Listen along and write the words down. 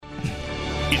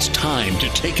It's time to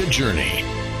take a journey,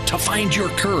 to find your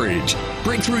courage,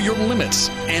 break through your limits,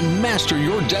 and master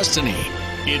your destiny.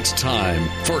 It's time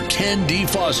for Ken D.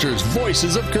 Foster's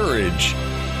Voices of Courage.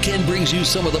 Ken brings you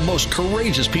some of the most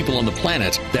courageous people on the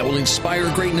planet that will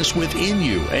inspire greatness within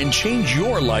you and change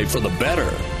your life for the better.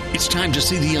 It's time to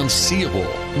see the unseeable,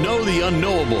 know the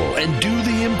unknowable, and do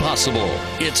the impossible.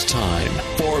 It's time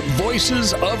for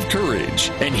Voices of Courage.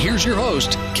 And here's your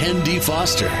host, Ken D.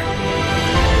 Foster.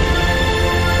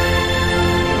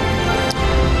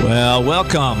 Well,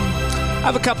 welcome. I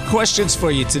have a couple questions for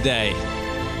you today.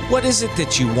 What is it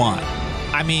that you want?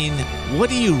 I mean, what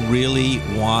do you really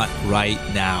want right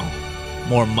now?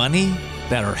 More money,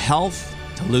 better health,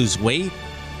 to lose weight,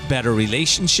 better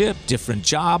relationship, different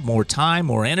job, more time,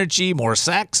 more energy, more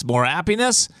sex, more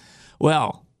happiness?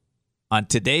 Well, on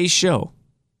today's show,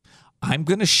 I'm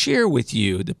going to share with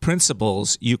you the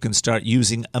principles you can start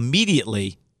using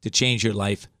immediately to change your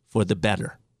life for the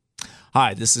better.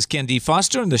 Hi, this is Ken D.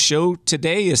 Foster, and the show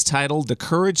today is titled The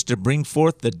Courage to Bring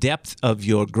Forth the Depth of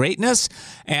Your Greatness.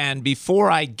 And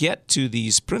before I get to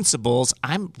these principles,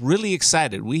 I'm really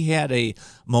excited. We had a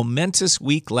momentous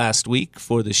week last week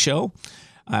for the show.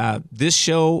 This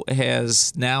show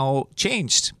has now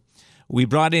changed. We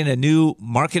brought in a new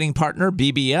marketing partner,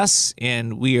 BBS,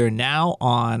 and we are now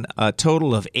on a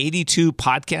total of 82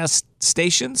 podcast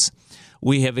stations.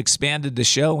 We have expanded the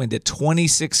show into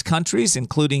 26 countries,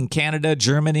 including Canada,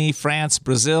 Germany, France,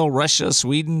 Brazil, Russia,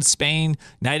 Sweden, Spain,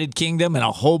 United Kingdom, and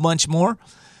a whole bunch more.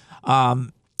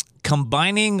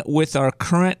 Combining with our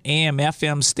current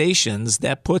AM/FM stations,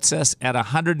 that puts us at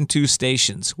 102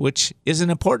 stations, which is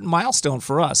an important milestone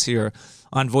for us here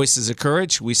on Voices of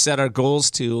Courage. We set our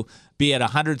goals to be at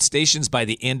 100 stations by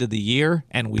the end of the year,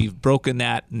 and we've broken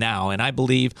that now. And I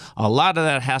believe a lot of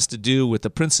that has to do with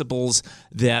the principles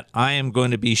that I am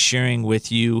going to be sharing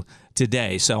with you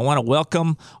today. So I want to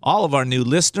welcome all of our new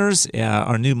listeners,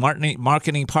 our new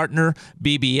marketing partner,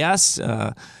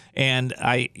 BBS. And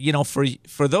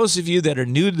for those of you that are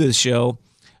new to the show,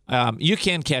 you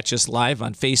can catch us live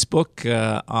on Facebook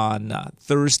on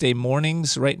Thursday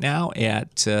mornings right now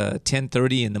at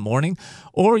 10:30 in the morning,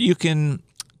 or you can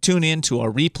tune in to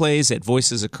our replays at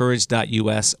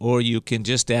voicesofcourage.us, or you can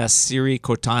just ask Siri,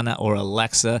 Cortana, or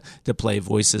Alexa to play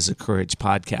Voices of Courage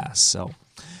podcast. So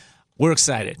we're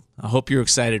excited. I hope you're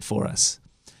excited for us.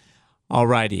 All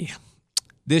righty.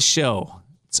 This show,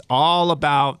 it's all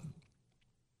about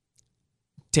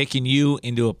taking you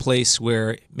into a place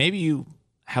where maybe you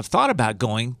have thought about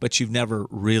going, but you've never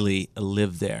really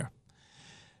lived there.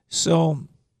 So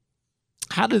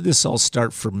how did this all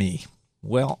start for me?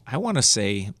 Well, I want to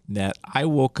say that I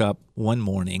woke up one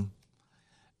morning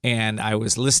and I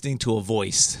was listening to a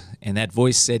voice, and that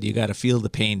voice said, you got to feel the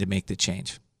pain to make the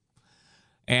change.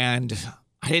 And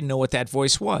I didn't know what that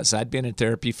voice was. I'd been in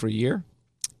therapy for a year,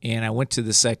 and I went to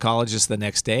the psychologist the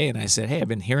next day, and I said, hey, I've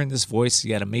been hearing this voice. You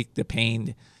got to make the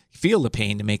pain, feel the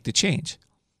pain to make the change.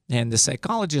 And the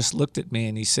psychologist looked at me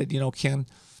and he said, Ken,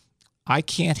 I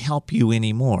can't help you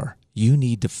anymore. You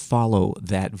need to follow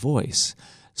that voice.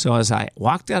 So as I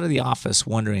walked out of the office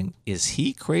wondering, is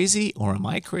he crazy or am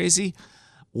I crazy?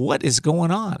 What is going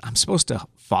on? I'm supposed to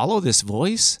follow this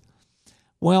voice?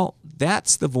 Well,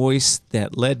 that's the voice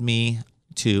that led me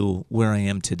to where I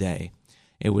am today.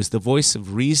 It was the voice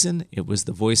of reason, it was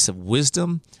the voice of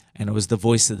wisdom, and it was the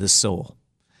voice of the soul.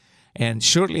 And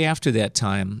shortly after that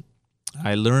time,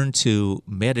 I learned to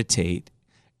meditate,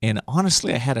 and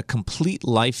honestly, I had a complete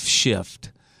life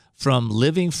shift from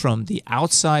living from the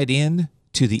outside in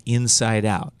to the inside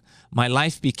out. My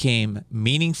life became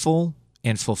meaningful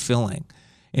and fulfilling.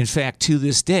 In fact, to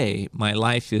this day, my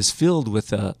life is filled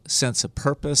with a sense of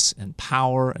purpose and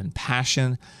power and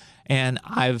passion, and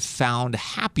I've found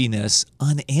happiness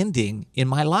unending in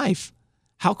my life.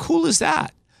 How cool is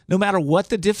that? No matter what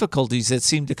the difficulties that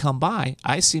seem to come by,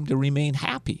 I seem to remain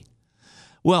happy.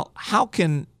 Well, how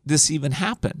can this even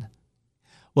happen?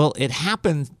 Well, it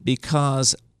happened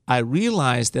because I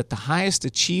realized that the highest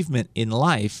achievement in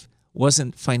life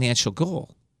wasn't financial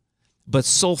goal, but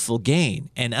soulful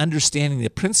gain and understanding the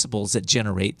principles that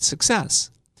generate success.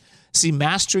 See,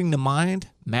 mastering the mind,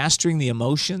 mastering the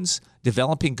emotions,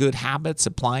 developing good habits,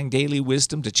 applying daily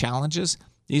wisdom to challenges,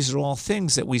 these are all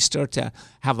things that we start to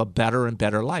have a better and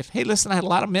better life. Hey, listen, I had a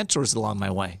lot of mentors along my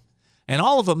way, and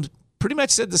all of them pretty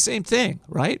much said the same thing,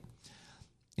 right?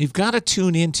 You've got to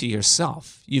tune into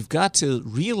yourself. You've got to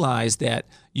realize that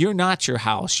you're not your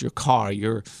house, your car,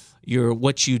 your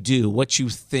what you do, what you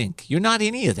think. You're not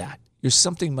any of that. You're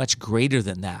something much greater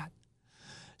than that.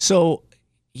 So,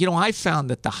 I found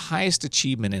that the highest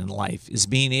achievement in life is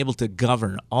being able to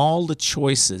govern all the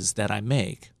choices that I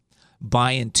make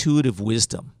by intuitive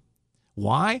wisdom.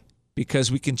 Why?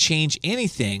 Because we can change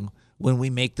anything when we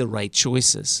make the right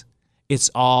choices.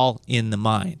 It's all in the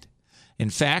mind. In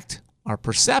fact, our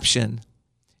perception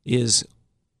is,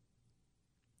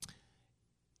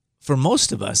 for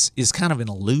most of us, is kind of an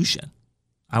illusion.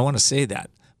 I want to say that.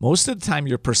 Most of the time,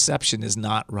 your perception is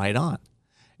not right on.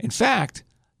 In fact,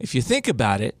 if you think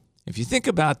about it, if you think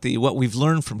about what we've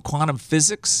learned from quantum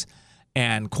physics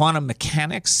and quantum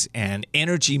mechanics and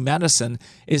energy medicine,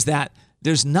 is that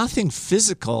there's nothing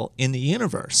physical in the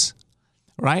universe,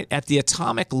 right? At the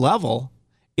atomic level,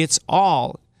 it's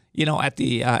all, at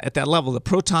that level, the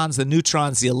protons, the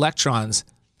neutrons, the electrons,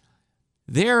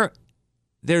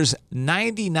 there's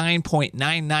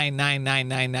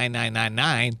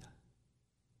 99.999999999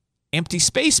 empty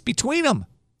space between them,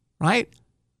 right?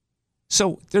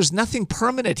 So there's nothing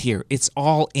permanent here. It's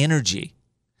all energy.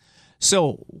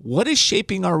 So what is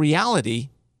shaping our reality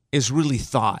is really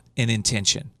thought and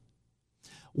intention.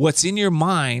 What's in your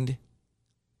mind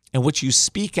and what you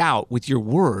speak out with your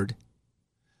word,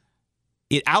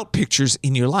 it outpictures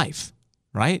in your life,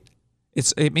 right?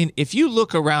 If you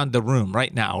look around the room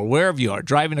right now or wherever you are,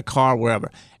 driving a car, wherever,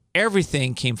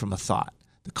 everything came from a thought.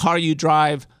 The car you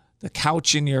drive, the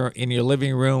couch in your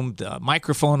living room, the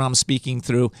microphone I'm speaking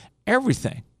through,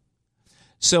 everything.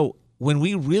 So when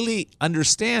we really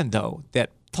understand, though,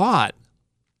 that thought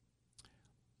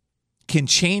can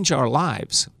change our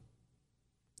lives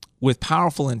with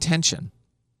powerful intention,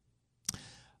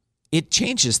 it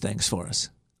changes things for us.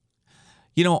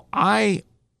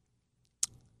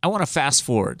 I want to fast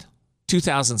forward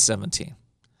 2017.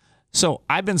 So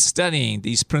I've been studying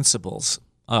these principles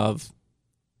of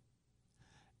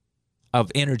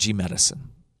energy medicine.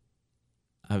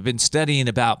 I've been studying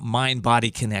about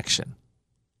mind-body connection.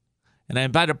 And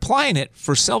I've been applying it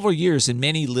for several years in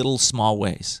many little small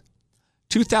ways.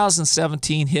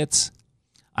 2017 hits.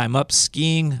 I'm up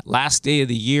skiing last day of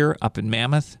the year up in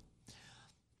Mammoth.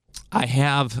 I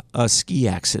have a ski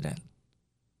accident.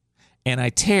 And I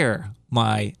tear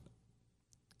my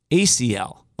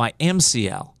ACL, my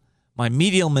MCL, my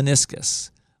medial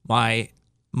meniscus, I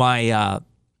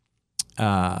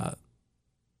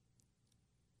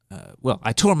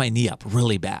tore my knee up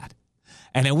really bad.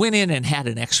 And I went in and had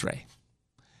an x-ray.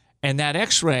 And that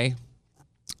x-ray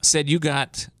said, you're going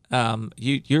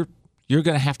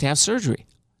to have surgery.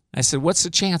 I said, what's the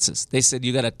chances? They said,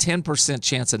 you got a 10%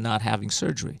 chance of not having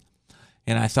surgery.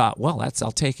 And I thought, well,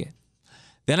 I'll take it.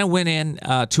 Then I went in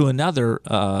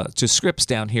to Scripps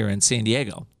down here in San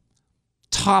Diego.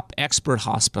 Top expert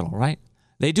hospital, right?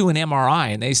 They do an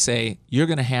MRI and they say, you're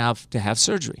going to have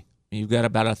surgery. You've got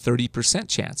about a 30%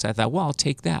 chance. I thought, well, I'll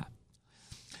take that.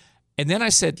 And then I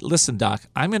said, listen, doc,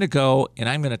 I'm going to go and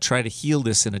I'm going to try to heal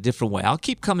this in a different way. I'll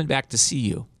keep coming back to see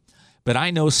you, but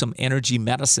I know some energy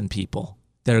medicine people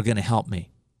that are going to help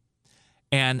me.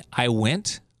 And I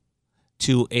went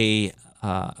to a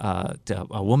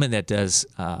woman that does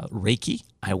Reiki.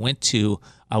 I went to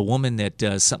a woman that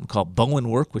does something called Bowen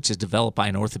work, which is developed by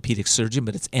an orthopedic surgeon,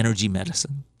 but it's energy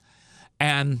medicine.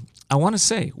 And I want to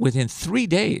say, within 3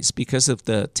 days, because of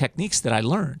the techniques that I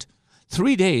learned,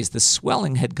 3 days, the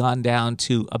swelling had gone down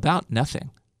to about nothing.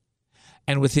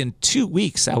 And within 2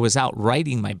 weeks, I was out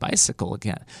riding my bicycle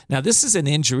again. Now, this is an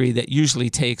injury that usually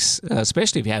takes,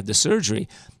 especially if you have the surgery,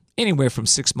 anywhere from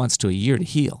 6 months to a year to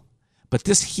heal. But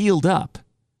this healed up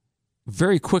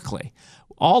very quickly.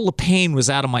 All the pain was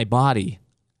out of my body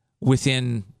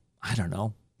within,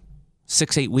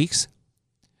 6-8 weeks.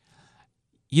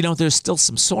 There's still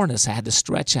some soreness. I had to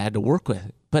stretch. I had to work with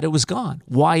it, but it was gone.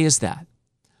 Why is that?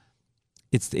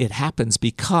 It happens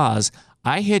because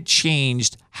I had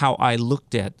changed how I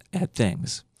looked at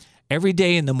things. Every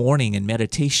day in the morning in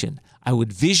meditation, I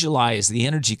would visualize the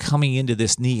energy coming into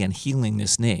this knee and healing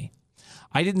this knee.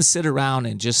 I didn't sit around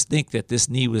and just think that this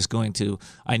knee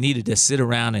I needed to sit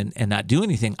around and not do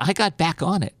anything. I got back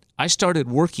on it. I started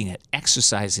working it,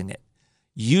 exercising it,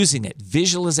 using it,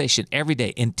 visualization every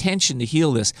day, intention to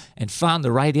heal this, and found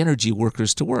the right energy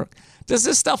workers to work. Does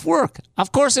this stuff work?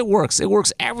 Of course it works. It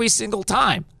works every single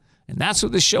time. And that's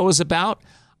what this show is about.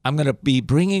 I'm going to be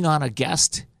bringing on a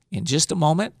guest in just a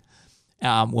moment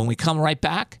when we come right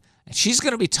back. And she's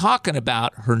going to be talking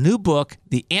about her new book,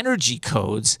 The Energy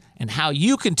Codes, and how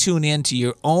you can tune into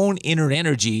your own inner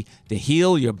energy to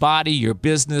heal your body, your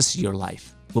business, your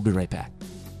life. We'll be right back.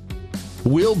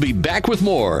 We'll be back with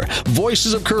more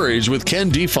Voices of Courage with Ken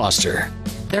D. Foster.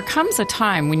 There comes a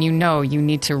time when you know you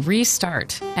need to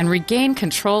restart and regain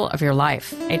control of your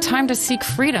life. A time to seek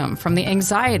freedom from the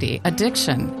anxiety,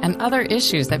 addiction, and other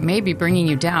issues that may be bringing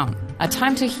you down. a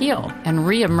time to heal and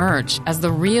re-emerge as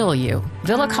the real you.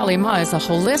 Villa Kalima is a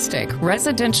holistic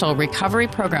residential recovery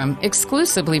program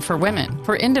exclusively for women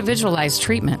for individualized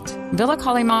treatment. Villa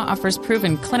Kalima offers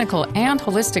proven clinical and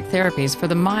holistic therapies for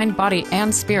the mind, body,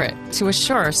 and spirit to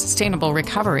assure sustainable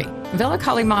recovery. Villa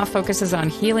Kalima focuses on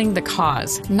healing the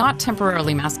cause, not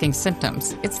temporarily masking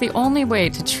symptoms. It's the only way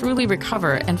to truly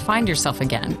recover and find yourself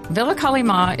again. Villa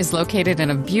Kalima is located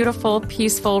in a beautiful,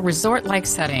 peaceful, resort-like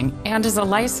setting and is a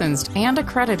licensed and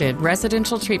accredited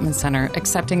residential treatment center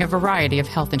accepting a variety of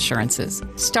health insurances.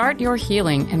 Start your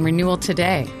healing and renewal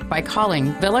today by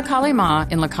calling Villa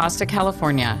Kalima in La Costa,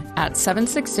 California at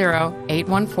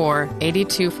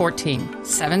 760-814-8214.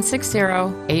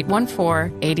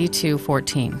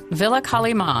 760-814-8214. Villa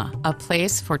Kalima, a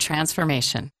place for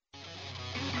transformation.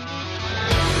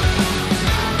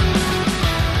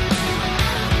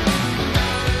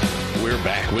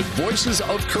 Back with Voices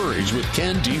of Courage with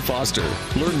Ken D. Foster.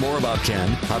 Learn more about Ken,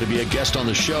 how to be a guest on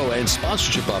the show, and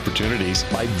sponsorship opportunities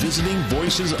by visiting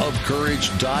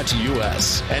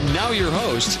voicesofcourage.us. And now your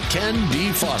host, Ken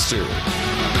D. Foster.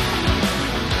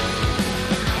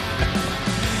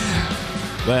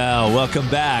 Well, welcome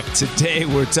back. Today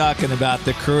we're talking about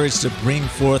the courage to bring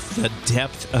forth the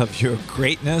depth of your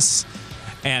greatness.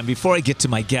 And before I get to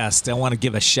my guest, I want to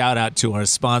give a shout out to our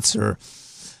sponsor,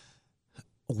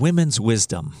 Women's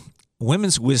Wisdom.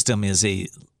 Women's Wisdom is a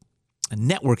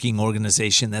networking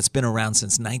organization that's been around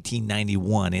since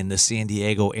 1991 in the San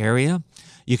Diego area.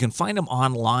 You can find them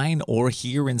online or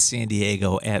here in San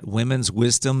Diego at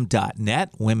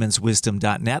womenswisdom.net,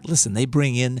 womenswisdom.net. Listen, they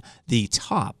bring in the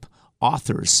top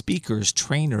authors, speakers,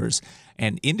 trainers,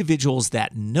 and individuals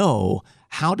that know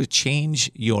how to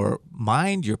change your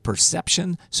mind, your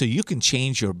perception, so you can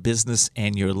change your business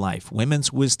and your life.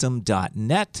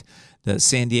 Womenswisdom.net. The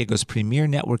San Diego's premier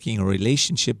networking and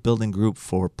relationship building group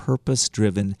for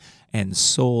purpose-driven and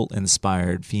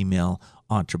soul-inspired female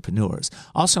entrepreneurs.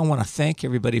 Also, I want to thank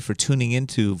everybody for tuning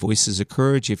into Voices of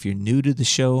Courage. If you're new to the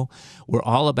show, we're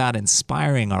all about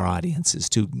inspiring our audiences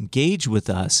to engage with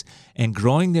us and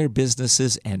growing their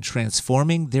businesses and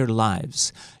transforming their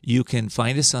lives. You can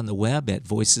find us on the web at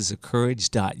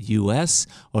voicesofcourage.us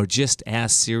or just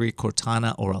ask Siri,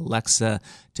 Cortana, or Alexa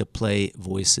to play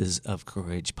Voices of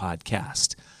Courage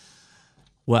podcast.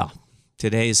 Well,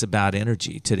 today is about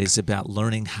energy. Today's about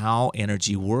learning how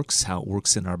energy works, how it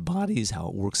works in our bodies, how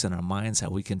it works in our minds, how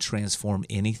we can transform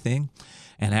anything,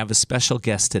 and I have a special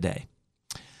guest today.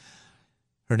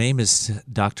 Her name is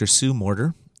Dr. Sue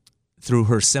Morter. Through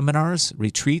her seminars,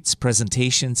 retreats,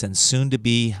 presentations, and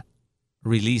soon-to-be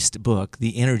released book,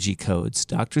 The Energy Codes,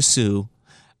 Dr. Sue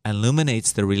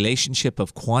illuminates the relationship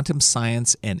of quantum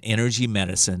science and energy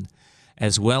medicine,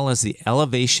 as well as the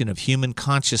elevation of human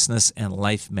consciousness and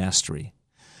life mastery.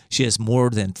 She has more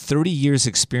than 30 years'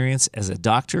 experience as a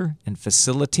doctor and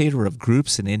facilitator of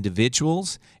groups and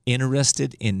individuals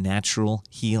interested in natural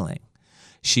healing.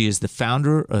 She is the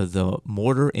founder of the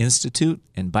Morter Institute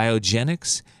and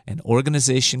Biogenics, an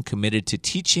organization committed to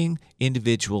teaching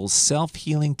individuals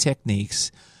self-healing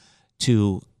techniques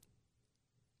to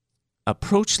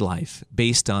approach life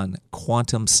based on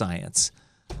quantum science.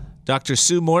 Dr.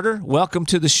 Sue Morter, welcome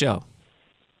to the show.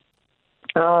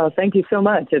 Thank you so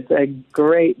much. It's a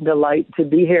great delight to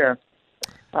be here.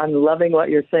 I'm loving what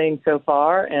you're saying so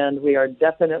far, and we are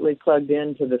definitely plugged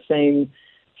into the same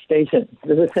station,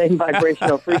 to the same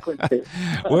vibrational frequency.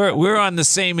 We're on the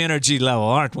same energy level,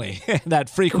 aren't we? That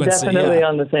frequency. Definitely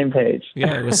on the same page.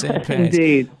 Yeah, we're same page.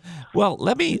 Indeed. Well,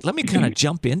 let me kind of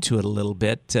jump into it a little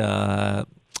bit.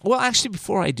 Well, actually,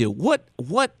 before I do,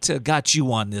 what got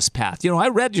you on this path? You know, I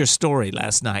read your story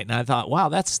last night, and I thought, wow,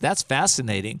 that's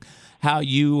fascinating. How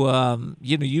you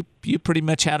you pretty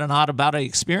much had an out-of-body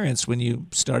experience when you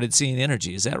started seeing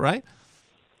energy. Is that right?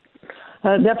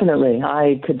 Definitely.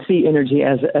 I could see energy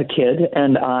as a kid,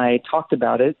 and I talked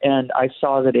about it, and I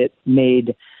saw that it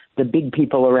made the big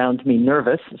people around me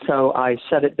nervous, so I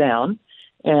shut it down.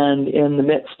 And in the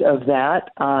midst of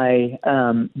that, I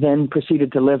then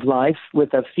proceeded to live life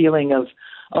with a feeling of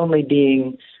only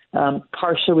being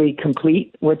partially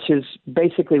complete, which is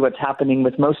basically what's happening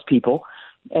with most people.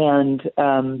 And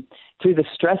through the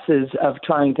stresses of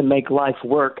trying to make life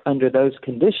work under those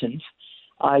conditions,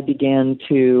 I began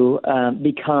to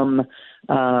become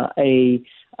I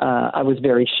was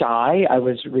very shy. I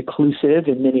was reclusive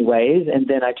in many ways. And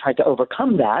then I tried to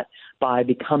overcome that by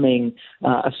becoming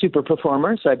a super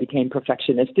performer. So I became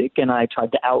perfectionistic, and I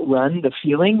tried to outrun the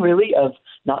feeling really of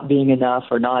not being enough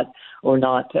or not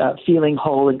feeling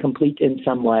whole and complete in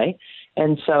some way.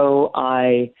 And so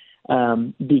I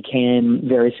became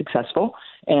very successful.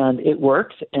 And it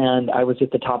worked, and I was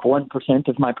at the top 1%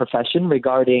 of my profession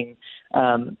regarding,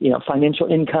 financial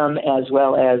income as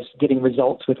well as getting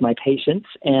results with my patients,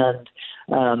 and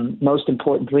most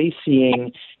importantly,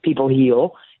 seeing people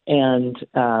heal. And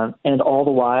all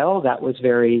the while, that was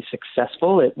very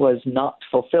successful. It was not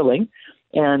fulfilling.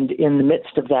 And in the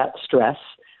midst of that stress,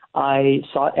 I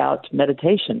sought out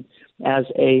meditation as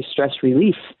a stress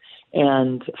relief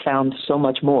and found so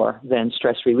much more than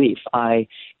stress relief. I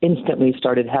instantly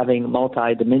started having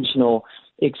multidimensional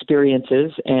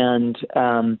experiences, and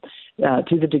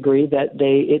to the degree that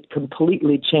it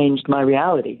completely changed my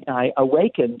reality. I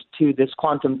awakened to this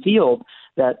quantum field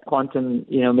that quantum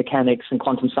mechanics and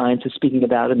quantum science is speaking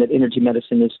about, and that energy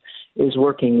medicine is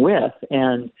working with.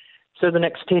 And so the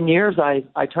next 10 years,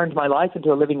 I turned my life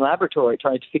into a living laboratory,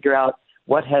 trying to figure out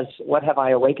what have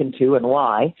I awakened to and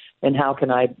why, and how can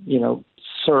I,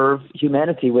 serve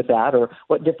humanity with that, or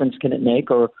what difference can it make,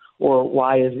 or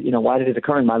why did it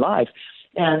occur in my life?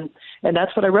 And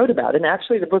that's what I wrote about. And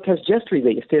actually, the book has just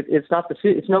released.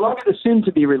 It's no longer the soon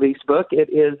to be released book. It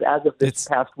is, as of this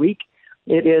past week,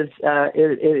 it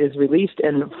is released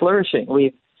and flourishing.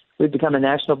 We've become a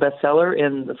national bestseller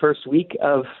in the first week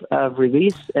of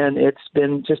release, and it's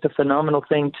been just a phenomenal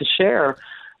thing to share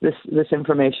this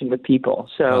information with people.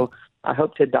 So I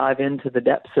hope to dive into the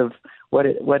depths of what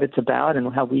it's about,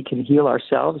 and how we can heal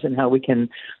ourselves, and how we can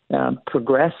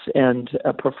progress and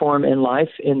perform in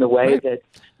life in the way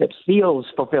that feels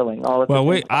fulfilling. All of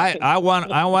I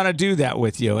want to do that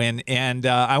with you, and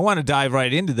I want to dive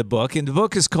right into the book. And the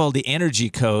book is called The Energy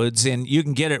Codes, and you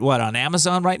can get it on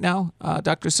Amazon right now,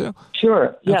 Dr. Sue?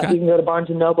 Sure. Yeah, okay. You can go to Barnes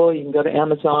 & Noble, you can go to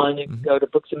Amazon, you can go to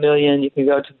Books A Million, you can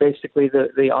go to basically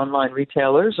the online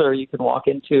retailers, or you can walk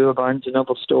into a Barnes &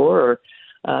 Noble store, or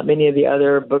many of the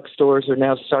other bookstores are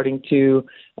now starting to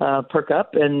perk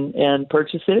up and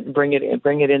purchase it and bring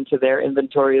it into their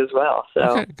inventory as well. So,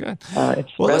 okay, good.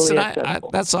 Listen,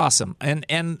 that's awesome.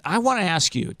 And I want to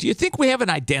ask you: do you think we have an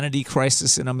identity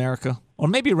crisis in America, or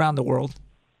maybe around the world?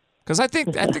 Because I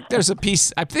think there's a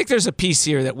piece. I think there's a piece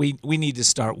here that we need to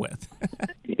start with.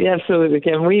 Yeah, absolutely,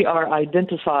 Ken. We are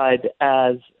identified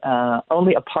as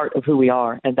only a part of who we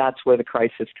are, and that's where the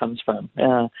crisis comes from.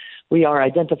 We are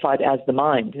identified as the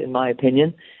mind, in my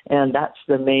opinion, and that's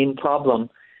the main problem.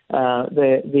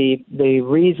 The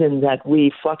reason that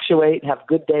we fluctuate, have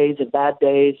good days and bad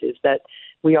days, is that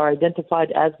we are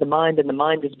identified as the mind, and the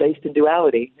mind is based in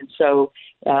duality. And so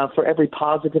for every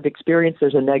positive experience,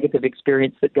 there's a negative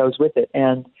experience that goes with it.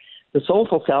 And the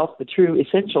soulful self, the true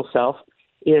essential self,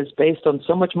 is based on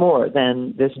so much more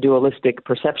than this dualistic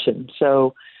perception.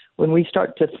 So when we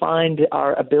start to find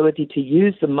our ability to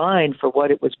use the mind for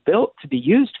what it was built to be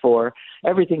used for,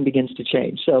 everything begins to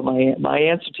change. So my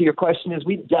answer to your question is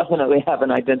we definitely have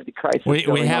an identity crisis.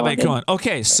 We have it going.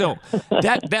 Okay, so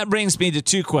that brings me to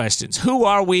two questions. Who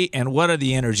are we, and what are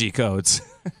the energy codes?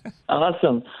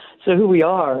 Awesome. So who we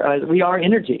are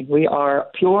energy. We are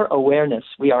pure awareness.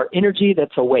 We are energy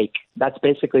that's awake. That's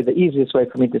basically the easiest way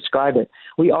for me to describe it.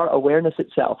 We are awareness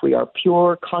itself. We are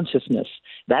pure consciousness.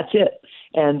 That's it.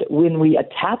 And when we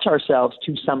attach ourselves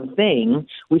to something,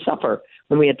 we suffer.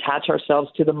 When we attach ourselves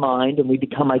to the mind and we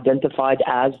become identified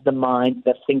as the mind,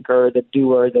 the thinker, the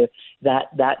doer,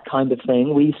 that kind of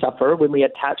thing, we suffer. When we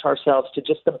attach ourselves to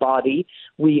just the body,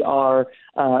 we are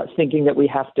thinking that we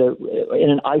have to, in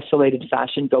an isolated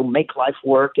fashion, go make life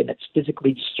work, and it's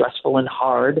physically stressful and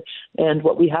hard. And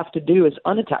what we have to do is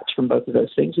unattach from both of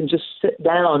those things and just sit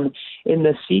down in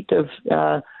the seat of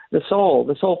the soul,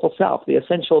 the soulful self, the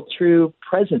essential true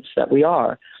presence that we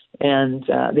are. And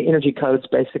the energy codes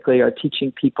basically are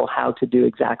teaching people how to do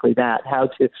exactly that, how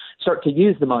to start to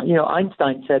use the mind.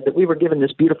 Einstein said that we were given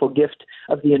this beautiful gift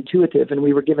of the intuitive, and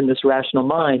we were given this rational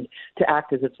mind to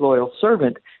act as its loyal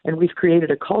servant. And we've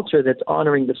created a culture that's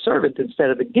honoring the servant instead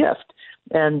of the gift.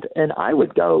 And I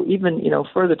would go even,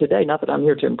 further today, not that I'm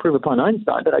here to improve upon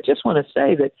Einstein, but I just want to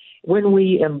say that when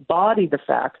we embody the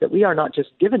fact that we are not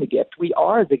just given a gift, we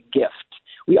are the gift.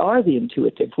 We are the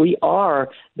intuitive. We are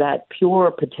that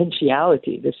pure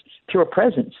potentiality, this pure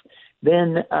presence.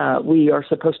 Then we are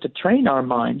supposed to train our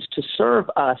minds to serve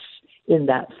us in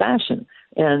that fashion.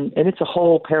 And it's a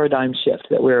whole paradigm shift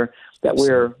that we're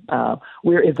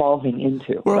evolving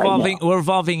into. We're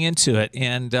evolving into it.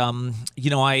 And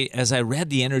as I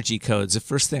read the energy codes, the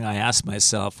first thing I asked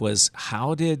myself was,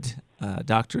 how did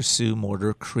Dr. Sue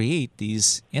Morter create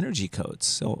these energy codes?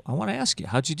 So I want to ask you,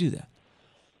 how'd you do that?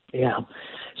 Yeah.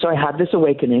 So I had this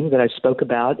awakening that I spoke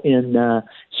about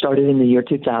started in the year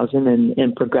 2000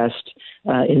 and progressed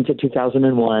into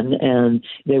 2001, and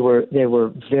they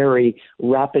were very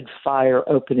rapid fire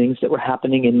openings that were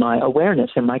happening in my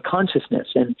awareness and my consciousness.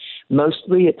 And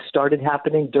mostly it started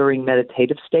happening during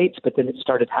meditative states, but then it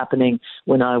started happening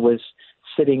when I was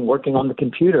sitting working on the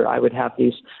computer. I would have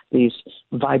these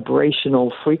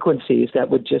vibrational frequencies that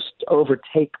would just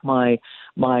overtake my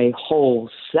whole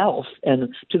self,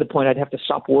 and to the point I'd have to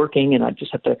stop working and I'd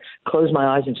just have to close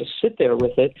my eyes and just sit there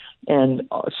with it, and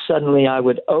suddenly I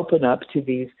would open up to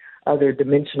these other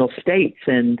dimensional states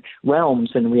and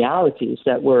realms and realities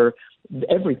that were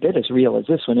every bit as real as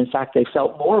this one. In fact, they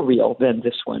felt more real than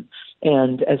this one.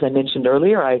 And as I mentioned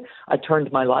earlier, I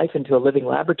turned my life into a living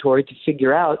laboratory to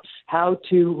figure out how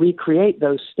to recreate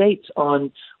those states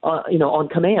on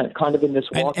command, kind of in this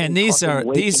walking, and these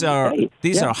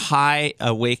state. are high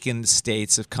awakened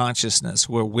states of consciousness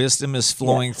where wisdom is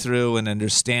flowing through, and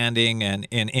understanding and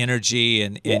energy,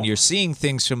 and you're seeing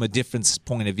things from a different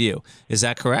point of view. Is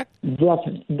that correct?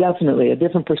 Definitely a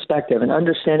different perspective, and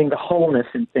understanding the wholeness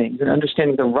in things, and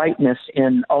understanding the rightness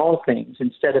in all things,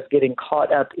 instead of getting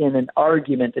caught up in an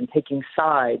argument and taking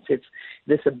sides. It's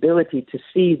this ability to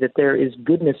see that there is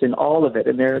goodness in all of it,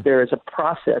 and there is a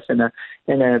process and a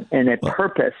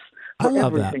purpose for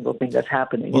every single thing that's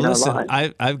happening in our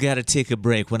lives. I've got to take a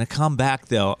break. When I come back,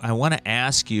 though, I want to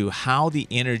ask you how the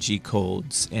energy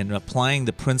codes and applying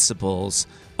the principles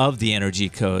of the energy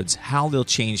codes, how they'll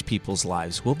change people's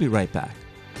lives. We'll be right back.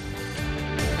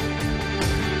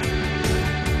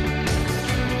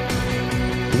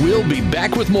 We'll be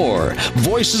back with more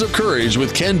Voices of Courage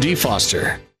with Ken D.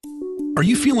 Foster. Are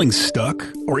you feeling stuck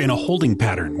or in a holding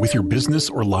pattern with your business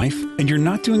or life, and you're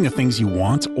not doing the things you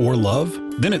want or love?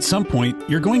 Then at some point,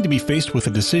 you're going to be faced with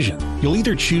a decision. You'll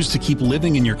either choose to keep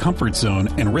living in your comfort zone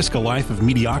and risk a life of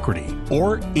mediocrity,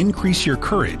 or increase your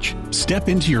courage, step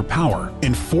into your power,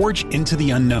 and forge into the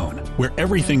unknown, where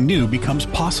everything new becomes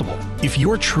possible. If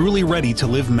you're truly ready to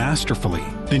live masterfully,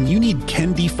 then you need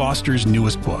Ken D. Foster's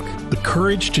newest book, The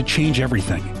Courage to Change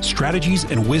Everything, Strategies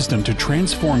and Wisdom to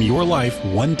Transform Your Life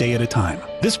One Day at a Time.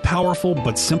 This powerful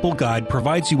but simple guide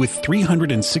provides you with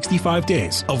 365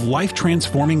 days of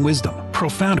life-transforming wisdom,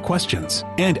 profound questions,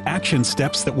 and action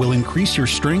steps that will increase your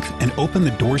strength and open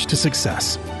the doors to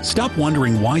success. Stop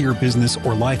wondering why your business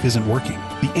or life isn't working.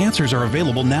 The answers are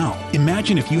available now.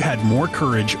 Imagine if you had more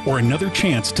courage or another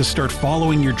chance to start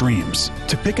following your dreams.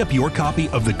 To pick up your copy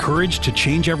of The Courage to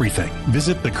Change Everything,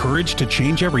 visit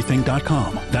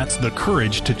thecouragetochangeeverything.com. That's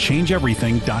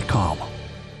thecouragetochangeeverything.com.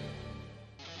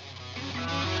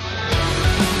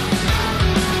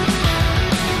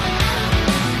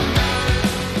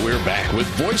 Back with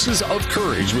Voices of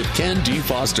Courage with Ken D.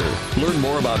 Foster. Learn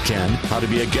more about Ken, how to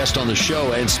be a guest on the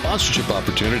show, and sponsorship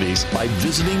opportunities by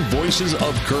visiting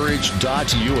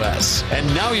voicesofcourage.us. And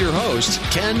now your host,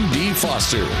 Ken D.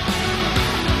 Foster.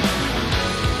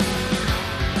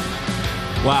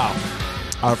 Wow.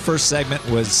 Our first segment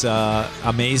was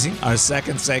amazing. Our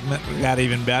second segment got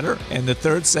even better. And the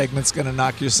third segment's going to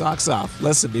knock your socks off.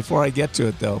 Listen, before I get to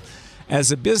it, though, as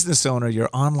a business owner, your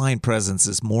online presence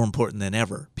is more important than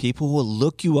ever. People will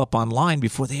look you up online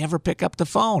before they ever pick up the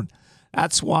phone.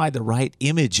 That's why the right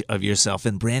image of yourself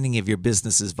and branding of your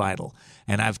business is vital.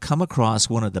 And I've come across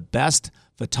one of the best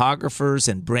photographers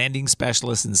and branding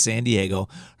specialists in San Diego.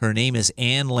 Her name is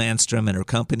Ann Landstrom, and her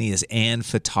company is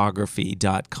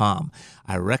annphotography.com.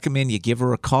 I recommend you give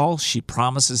her a call. She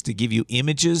promises to give you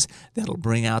images that'll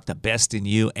bring out the best in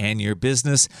you and your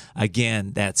business.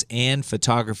 Again, that's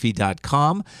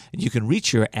annphotography.com. And you can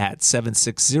reach her at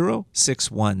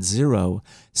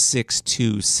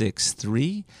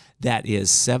 760-610-6263. That is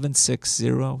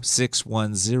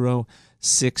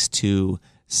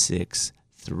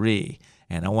 760-610-6263.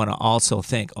 And I want to also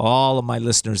thank all of my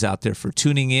listeners out there for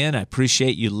tuning in. I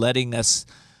appreciate you letting us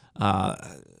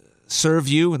serve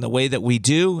you in the way that we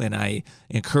do, and I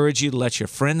encourage you to let your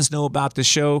friends know about the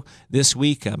show. This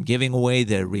week, I'm giving away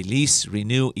the Release,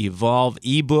 Renew, Evolve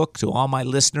ebook to all my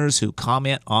listeners who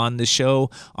comment on the show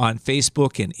on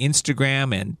Facebook and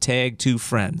Instagram and tag 2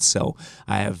 friends. So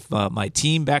I have my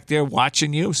team back there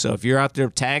watching you. So if you're out there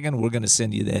tagging, we're going to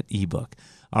send you that ebook.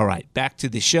 All right, back to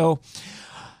the show.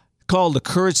 Called The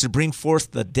Courage to Bring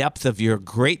Forth the Depth of Your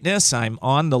Greatness. I'm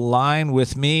on the line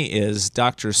with me is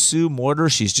Dr. Sue Morter.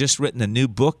 She's just written a new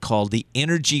book called The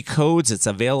Energy Codes. It's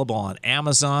available on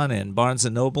Amazon and Barnes &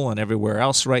 Noble and everywhere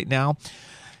else right now.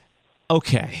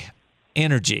 Okay,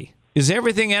 energy. Is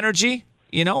everything energy?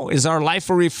 You know, is our life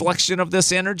a reflection of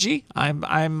this energy?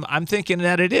 I'm thinking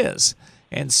that it is.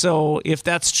 And so if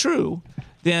that's true,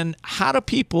 then how do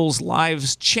people's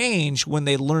lives change when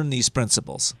they learn these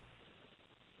principles?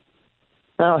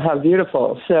 Oh, how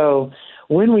beautiful. So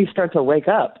when we start to wake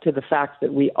up to the fact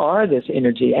that we are this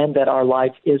energy and that our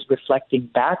life is reflecting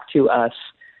back to us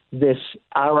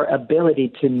our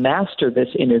ability to master this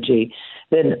energy,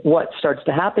 then what starts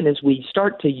to happen is we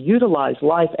start to utilize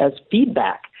life as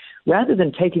feedback. Rather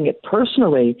than taking it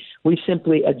personally, we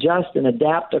simply adjust and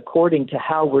adapt according to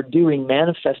how we're doing,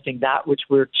 manifesting that which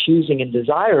we're choosing and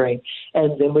desiring,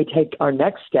 and then we take our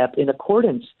next step in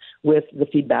accordance with the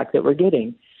feedback that we're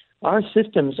getting. Our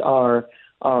systems are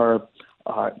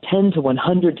 10 to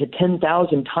 100 to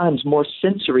 10,000 times more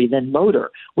sensory than motor.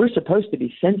 We're supposed to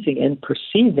be sensing and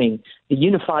perceiving the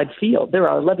unified field. There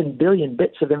are 11 billion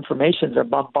bits of information that are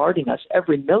bombarding us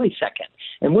every millisecond,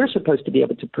 and we're supposed to be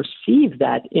able to perceive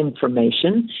that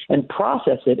information and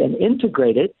process it and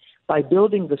integrate it by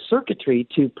building the circuitry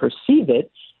to perceive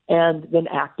it and then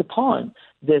act upon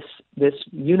this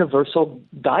universal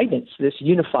guidance, this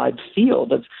unified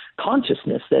field of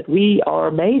consciousness that we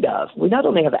are made of. We not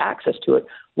only have access to it,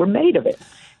 we're made of it.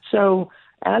 So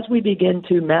as we begin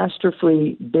to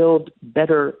masterfully build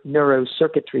better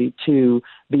neurocircuitry to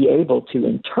be able to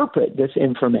interpret this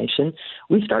information,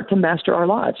 we start to master our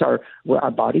lives.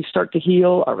 Our bodies start to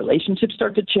heal, our relationships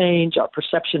start to change, our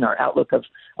perception, our outlook of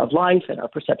life and our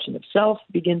perception of self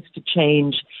begins to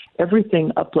change.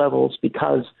 Everything up levels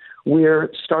because we're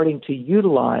starting to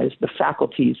utilize the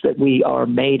faculties that we are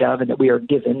made of and that we are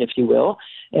given, if you will,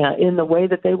 in the way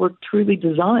that they were truly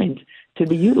designed to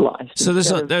be utilized. So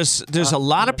there's a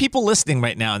lot of people listening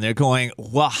right now, and they're going,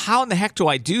 "Well, how in the heck do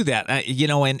I do that?"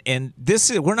 And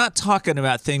this is, we're not talking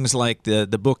about things like the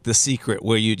book The Secret,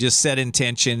 where you just set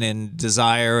intention and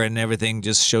desire and everything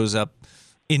just shows up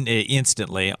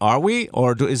instantly. Are we,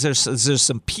 or is there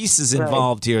some pieces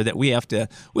involved here that we have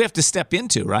to step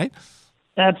into, right?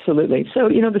 Absolutely. So,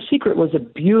 The Secret was a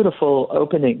beautiful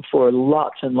opening for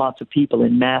lots and lots of people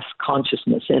in mass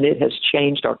consciousness, and it has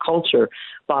changed our culture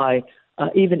by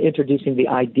even introducing the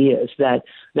ideas that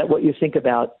what you think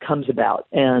about comes about,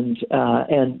 and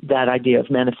that idea of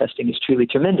manifesting is truly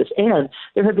tremendous. And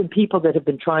there have been people that have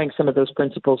been trying some of those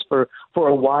principles for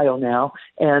a while now,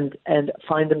 and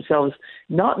find themselves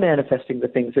not manifesting the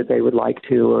things that they would like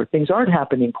to, or things aren't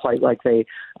happening quite like they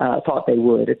thought they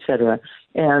would, et cetera.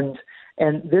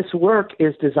 And this work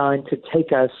is designed to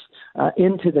take us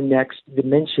into the next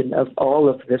dimension of all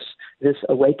of this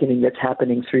awakening that's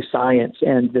happening through science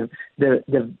and the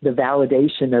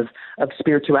validation of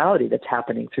spirituality that's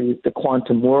happening through the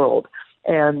quantum world.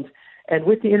 And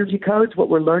with the energy codes, what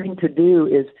we're learning to do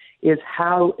is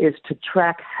to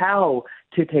track how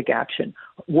to take action.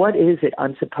 What is it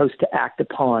I'm supposed to act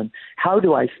upon? How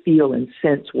do I feel and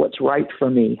sense what's right for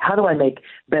me? How do I make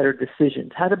better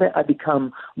decisions? How do I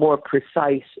become more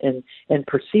precise and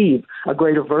perceive a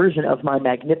greater version of my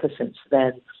magnificence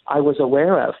than I was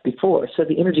aware of before? So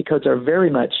the energy codes are very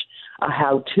much a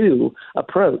how-to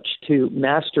approach to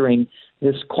mastering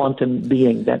this quantum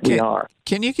being that we are.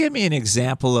 Can you give me an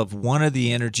example of one of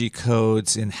the energy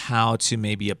codes and how to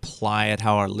maybe apply it,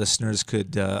 how our listeners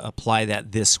could apply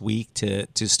that this week to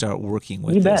start working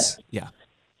with this?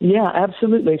 Yeah,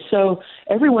 absolutely. So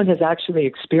everyone has actually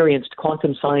experienced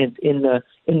quantum science in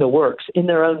the works, in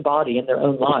their own body, in their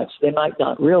own lives. They might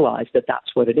not realize that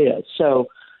that's what it is. So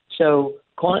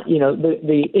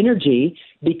the energy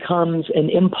becomes an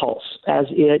impulse as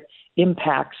it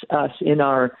impacts us in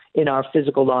our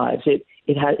physical lives.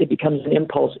 It becomes an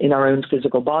impulse in our own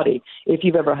physical body. If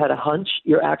you've ever had a hunch,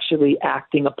 you're actually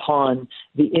acting upon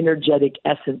the energetic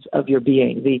essence of your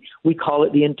being. We call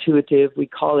it the intuitive. We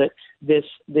call it this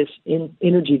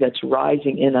energy that's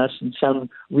rising in us in some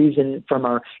reason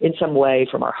in some way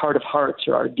from our heart of hearts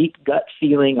or our deep gut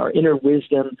feeling, our inner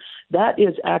wisdom. That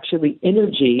is actually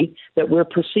energy that we're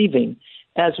perceiving,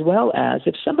 as well as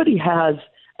if somebody has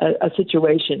a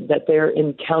situation that they're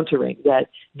encountering that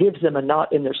gives them a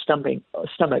knot in their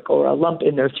stomach or a lump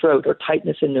in their throat or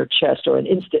tightness in their chest or an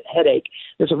instant headache.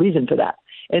 There's a reason for that.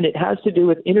 And it has to do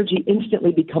with energy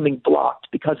instantly becoming blocked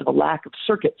because of a lack of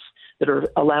circuits that are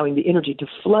allowing the energy to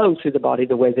flow through the body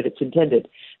the way that it's intended.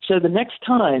 So the next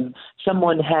time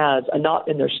someone has a knot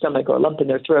in their stomach or a lump in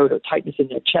their throat or tightness in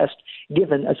their chest,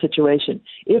 given a situation,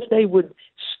 if they would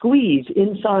squeeze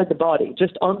inside the body,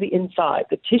 just on the inside,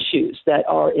 the tissues that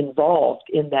are involved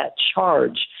in that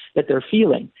charge that they're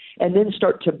feeling, and then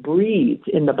start to breathe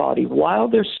in the body while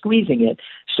they're squeezing it,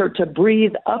 start to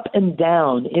breathe up and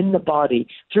down in the body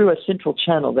through a central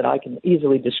channel that I can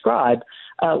easily describe,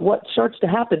 what starts to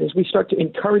happen is we start to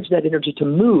encourage that energy to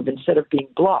move instead of being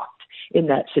blocked in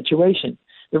that situation.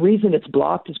 The reason it's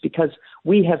blocked is because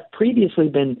we have previously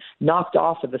been knocked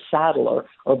off of the saddle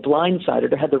or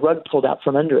blindsided or had the rug pulled out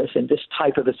from under us in this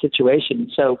type of a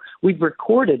situation. So we've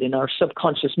recorded in our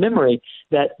subconscious memory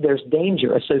that there's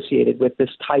danger associated with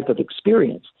this type of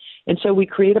experience. And so we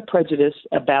create a prejudice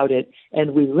about it,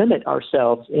 and we limit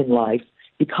ourselves in life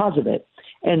because of it.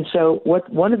 And so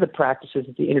one of the practices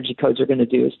that the energy codes are going to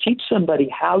do is teach somebody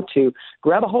how to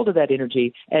grab a hold of that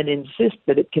energy and insist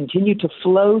that it continue to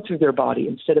flow through their body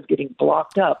instead of getting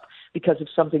blocked up because of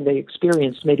something they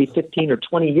experienced maybe 15 or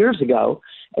 20 years ago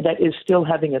that is still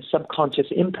having a subconscious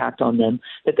impact on them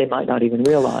that they might not even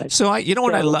realize. So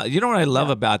what I love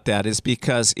about that is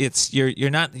because it's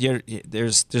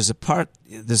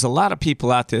there's a lot of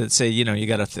people out there that say, you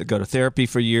got to go to therapy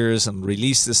for years and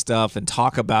release this stuff and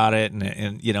talk about it,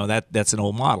 and that's an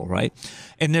old model, right?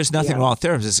 And there's nothing wrong with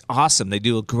therapists. It's awesome. They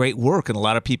do a great work, and a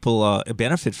lot of people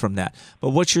benefit from that. But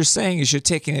what you're saying is you're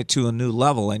taking it to a new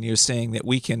level, and you're saying that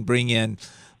we can bring in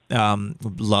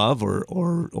love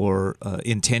or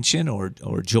intention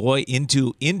or joy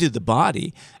into the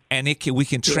body, and we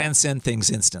can transcend things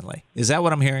instantly. Is that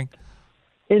what I'm hearing?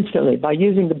 Instantly, by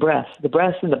using the breath. The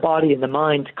breath and the body and the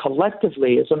mind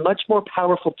collectively is a much more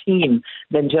powerful team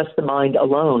than just the mind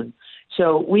alone.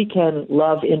 So we can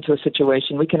love into a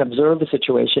situation, we can observe a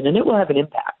situation, and it will have an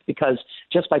impact because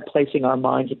just by placing our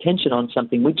mind's attention on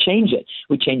something, we change it.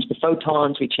 We change the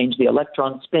photons, we change the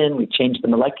electron spin, we change the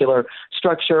molecular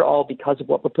structure, all because of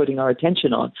what we're putting our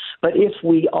attention on. But if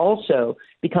we also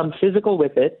become physical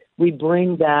with it, we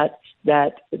bring that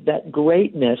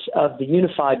greatness of the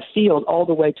unified field all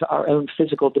the way to our own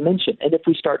physical dimension. And if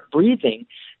we start breathing,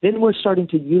 then we're starting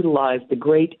to utilize the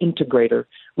great integrator.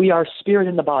 We are spirit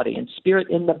in the body, and spirit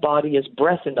in the body is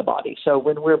breath in the body. So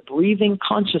when we're breathing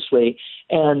consciously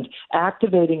and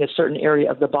activating a certain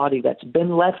area of the body that's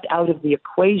been left out of the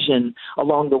equation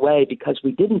along the way because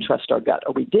we didn't trust our gut,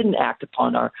 or we didn't act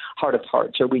upon our heart of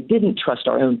hearts, or we didn't trust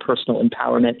our own personal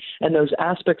empowerment, and those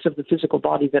aspects of the physical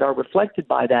body that are reflected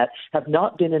by that have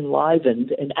not been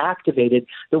enlivened and activated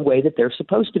the way that they're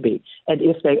supposed to be. And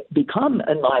if they become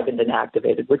enlivened and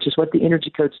activated, which is what the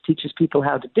Energy Codes teaches people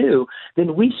how to do,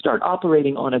 then we start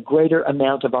operating on a greater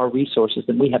amount of our resources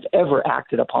than we have ever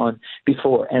acted upon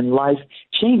before. And life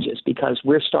changes because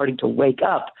we're starting to wake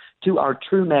up to our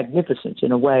true magnificence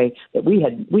in a way that we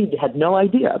had no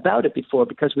idea about it before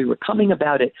because we were coming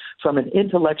about it from an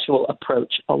intellectual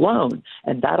approach alone,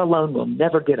 and that alone will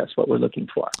never get us what we're looking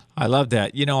for. I love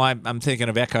that. I'm thinking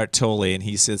of Eckhart Tolle, and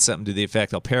he said something to the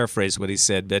effect, I'll paraphrase what he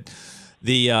said, but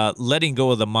the letting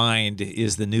go of the mind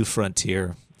is the new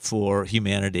frontier for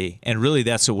humanity, and really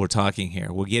that's what we're talking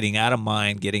here. We're getting out of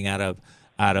mind, getting out of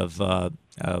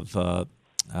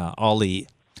all the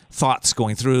thoughts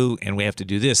going through, and we have to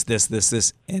do this,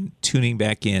 and tuning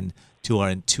back in to our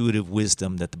intuitive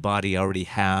wisdom that the body already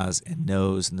has and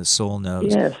knows, and the soul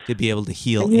knows, to be able to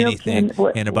heal anything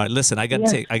in our body. Listen, I got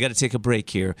to take a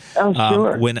break here.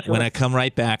 Sure. When I come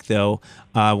right back, though,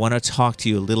 I want to talk to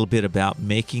you a little bit about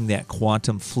making that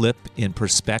quantum flip in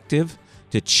perspective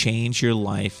to change your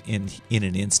life in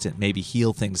an instant, maybe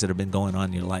heal things that have been going on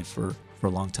in your life for a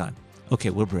long time. Okay,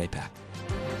 we'll be right back.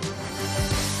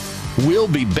 We'll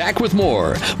be back with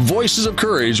more Voices of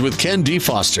Courage with Ken D.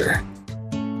 Foster.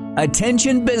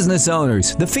 Attention business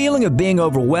owners. The feeling of being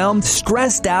overwhelmed,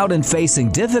 stressed out, and facing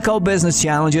difficult business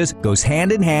challenges goes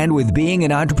hand in hand with being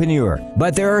an entrepreneur.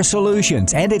 But there are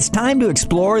solutions, and it's time to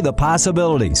explore the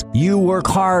possibilities. You work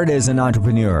hard as an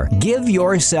entrepreneur. Give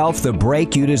yourself the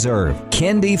break you deserve.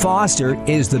 Ken D. Foster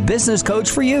is the business coach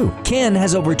for you. Ken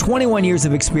has over 21 years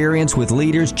of experience with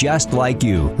leaders just like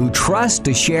you, who trust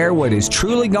to share what is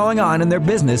truly going on in their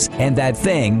business and that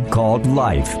thing called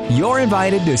life. You're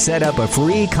invited to set up a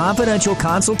free confidential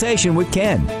consultation with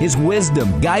Ken. His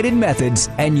wisdom, guided methods,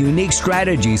 and unique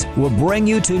strategies will bring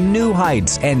you to new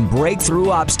heights and break through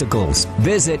obstacles.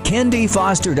 Visit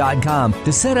KenDFoster.com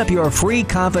to set up your free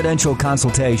confidential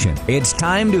consultation. It's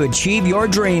time to achieve your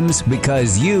dreams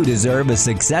because you deserve a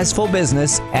successful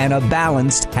business and a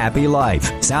balanced, happy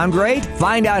life. Sound great?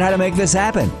 Find out how to make this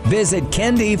happen. Visit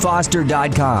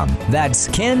KenDFoster.com. That's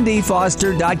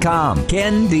KenDFoster.com.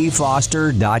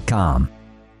 KenDFoster.com.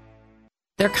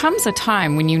 There comes a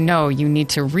time when you know you need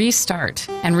to restart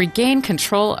and regain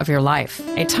control of your life.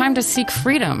 A time to seek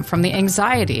freedom from the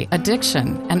anxiety,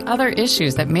 addiction, and other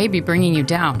issues that may be bringing you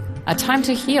down. A time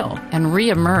to heal and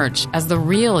re-emerge as the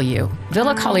real you.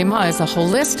 Villa Kalima is a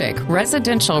holistic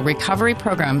residential recovery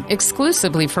program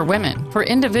exclusively for women for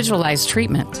individualized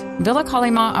treatment. Villa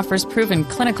Kalima offers proven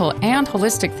clinical and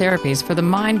holistic therapies for the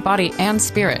mind, body, and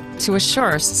spirit to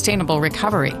assure sustainable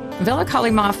recovery. Villa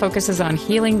Kalima focuses on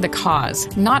healing the cause,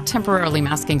 not temporarily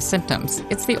masking symptoms.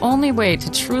 It's the only way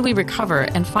to truly recover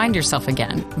and find yourself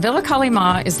again. Villa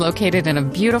Kalima is located in a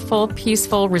beautiful,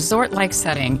 peaceful, resort-like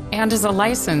setting and is a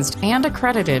licensed and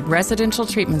accredited residential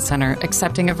treatment center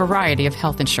accepting a variety of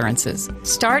health insurances.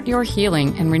 Start your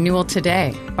healing and renewal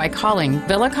today by calling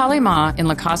Villa Kalima in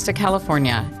La Costa,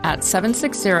 California at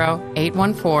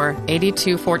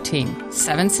 760-814-8214.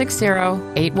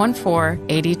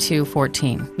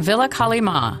 760-814-8214. Villa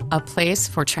Kalima, a place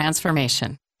for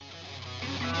transformation.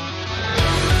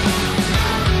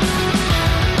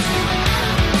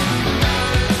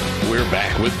 We're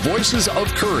back with Voices of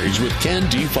Courage with Ken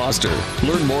D. Foster.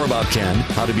 Learn more about Ken,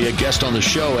 how to be a guest on the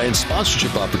show, and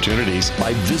sponsorship opportunities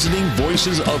by visiting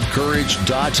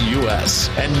voicesofcourage.us.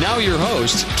 And now your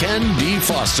host, Ken D.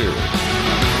 Foster.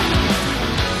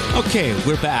 Okay,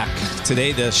 we're back.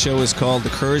 Today the show is called The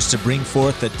Courage to Bring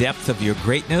Forth the Depth of Your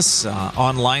Greatness.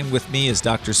 Online with me is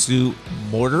Dr. Sue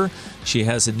Morter. She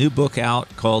has a new book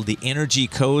out called The Energy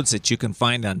Codes that you can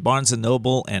find on Barnes &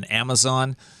 Noble and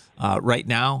Amazon. Right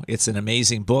now, it's an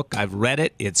amazing book. I've read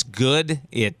it. It's good.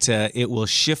 It will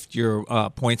shift your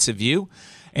points of view.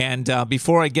 And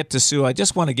before I get to Sue, I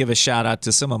just want to give a shout out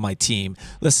to some of my team.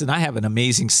 Listen, I have an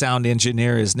amazing sound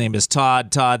engineer. His name is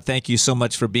Todd. Todd, thank you so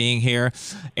much for being here.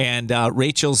 And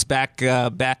Rachel's back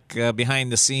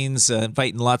behind the scenes,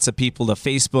 inviting lots of people to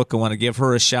Facebook. I want to give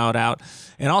her a shout out.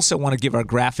 And also want to give our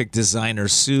graphic designer,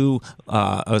 Ann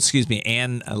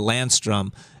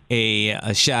Landstrom,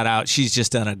 a shout out. She's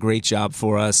just done a great job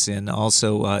for us, and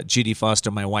also Judy Foster,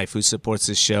 my wife, who supports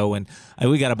this show, and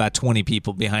we got about 20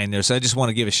 people behind there. So I just want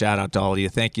to give a shout out to all of you.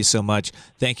 Thank you so much.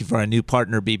 Thank you for our new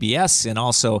partner, BBS, and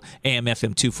also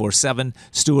AM/FM 247.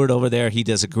 Stuart over there, he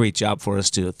does a great job for us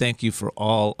too. Thank you for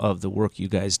all of the work you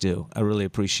guys do. I really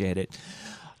appreciate it.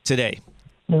 Today,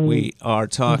 we are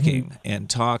talking and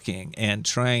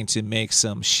trying to make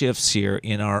some shifts here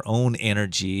in our own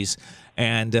energies.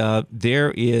 And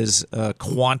there is a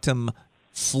quantum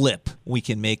flip we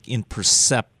can make in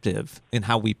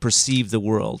how we perceive the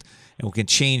world, and we can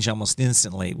change almost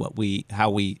instantly how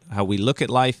we look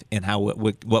at life and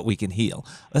what we can heal.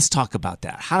 Let's talk about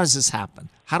that. How does this happen?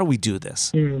 How do we do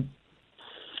this?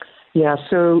 Yeah,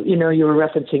 so you were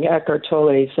referencing Eckhart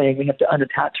Tolle saying we have to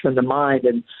unattach from the mind,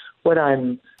 and what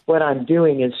I'm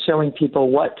doing is showing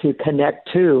people what to connect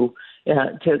to.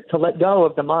 To let go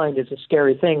of the mind is a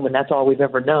scary thing when that's all we've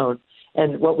ever known.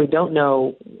 And what we don't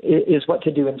know is what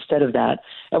to do instead of that.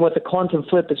 And what the quantum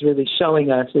flip is really showing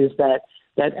us is that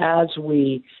as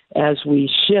we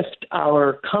shift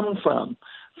our come from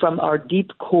our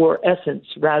deep core essence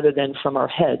rather than from our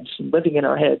heads, living in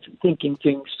our heads, and thinking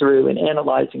things through and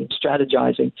analyzing and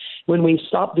strategizing, when we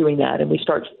stop doing that and we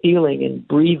start feeling and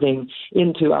breathing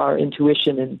into our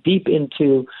intuition and deep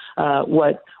into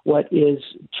what is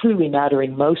truly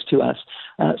mattering most to us,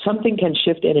 something can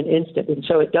shift in an instant. And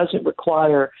so it doesn't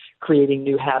require creating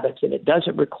new habits, and it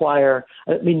doesn't require,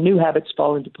 new habits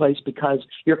fall into place because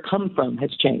your come from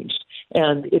has changed.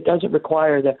 And it doesn't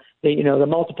require the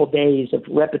multiple days of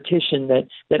repetition that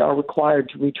are required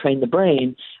to retrain the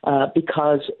brain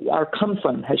because our come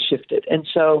from has shifted. And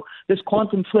so this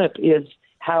quantum flip is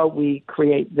how we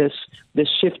create this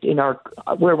shift in our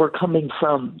where we're coming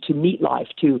from to meet life,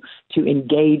 to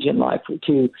engage in life,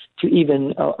 to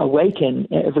even awaken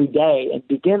every day and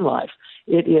begin life.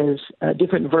 It is a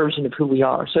different version of who we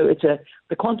are. So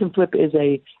the quantum flip is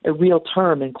a real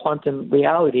term in quantum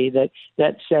reality that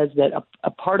says that a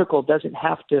particle doesn't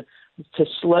have to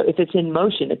slow. If it's in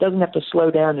motion, it doesn't have to slow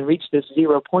down and reach this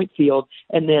 0 point field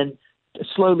and then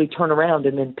slowly turn around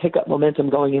and then pick up momentum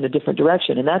going in a different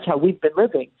direction. And that's how we've been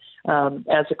living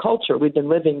as a culture. We've been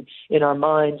living in our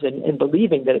minds and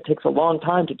believing that it takes a long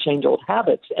time to change old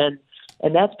habits. And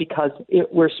that's because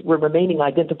we're remaining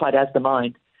identified as the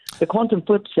mind. The quantum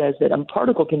flip says that a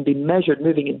particle can be measured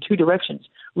moving in two directions,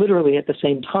 literally at the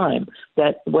same time,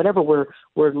 that whatever we're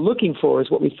looking for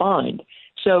is what we find.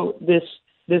 So this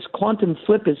quantum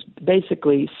flip is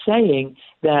basically saying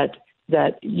that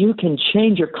you can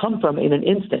change your come from in an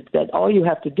instant, that all you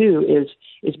have to do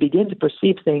is begin to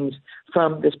perceive things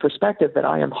from this perspective that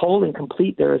I am whole and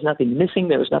complete, there is nothing missing,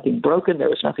 there is nothing broken,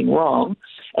 there is nothing wrong,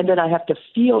 and then I have to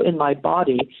feel in my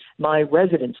body my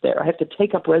residence there. I have to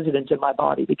take up residence in my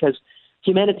body because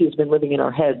humanity has been living in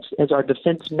our heads as our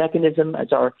defense mechanism,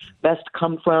 as our best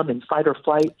come from in fight or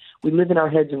flight. We live in our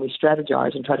heads and we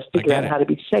strategize and try to figure out how to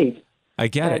be safe. I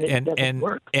get it.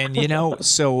 And you know,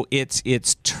 so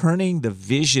it's turning the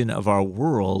vision of our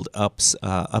world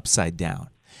upside down.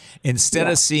 Instead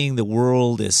of seeing the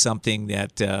world as something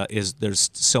that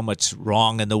there's so much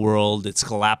wrong in the world, it's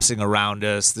collapsing around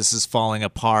us, this is falling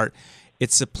apart.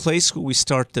 It's a place where we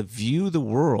start to view the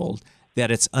world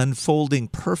that it's unfolding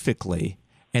perfectly,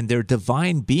 and they're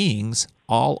divine beings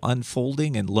all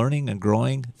unfolding and learning and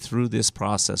growing through this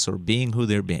process, or being who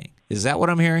they're being. Is that what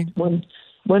I'm hearing?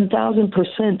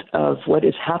 1,000% of what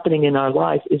is happening in our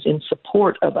life is in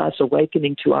support of us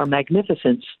awakening to our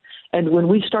magnificence. And when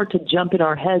we start to jump in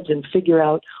our heads and figure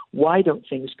out, why don't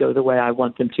things go the way I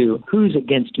want them to? Who's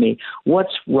against me?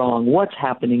 What's wrong? What's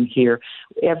happening here?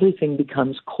 Everything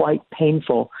becomes quite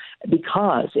painful,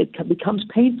 because it becomes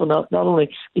painful not only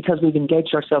because we've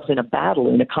engaged ourselves in a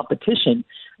battle, in a competition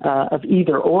of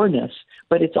either-orness,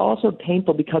 but it's also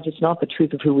painful because it's not the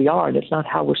truth of who we are, and it's not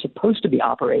how we're supposed to be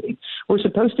operating. We're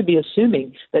supposed to be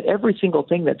assuming that every single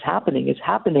thing that's happening is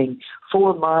happening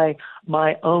for my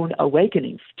own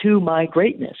awakening, to my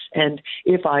greatness. And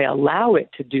if I allow it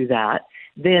to do that,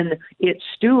 then it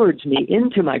stewards me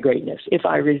into my greatness. If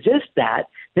I resist that,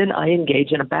 then I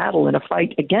engage in a battle and a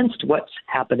fight against what's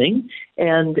happening,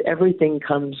 and everything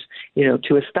comes,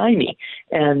 to a stymie.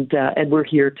 And we're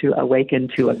here to awaken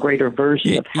to a greater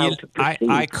version of how to proceed.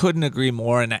 I couldn't agree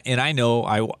more. And I know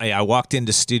I walked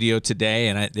into studio today,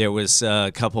 and there was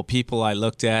a couple people I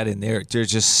looked at, and they're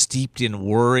just steeped in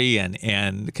worry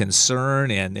and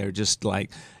concern, and they're just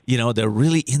like, they're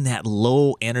really in that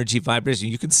low energy vibration.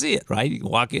 You can see it, right? You can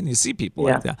walk in, you see people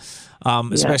like that,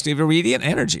 especially if you're radiant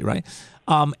energy, right?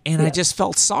 I just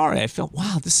felt sorry. I felt,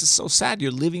 wow, this is so sad.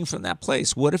 You're living from that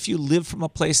place. What if you live from a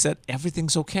place that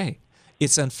everything's okay?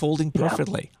 It's unfolding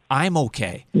perfectly. I'm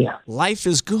okay. Yeah. Life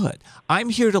is good. I'm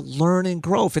here to learn and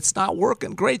grow. If it's not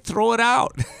working, great, throw it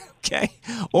out, okay?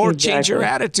 Or change your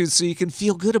attitude so you can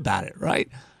feel good about it, right?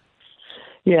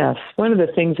 Yes. One of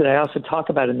the things that I also talk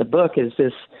about in the book is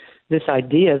this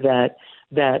idea that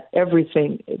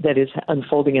everything that is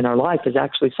unfolding in our life is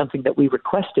actually something that we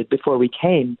requested before we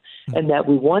came, and that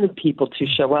we wanted people to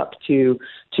show up to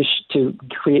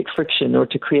create friction or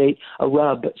to create a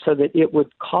rub, so that it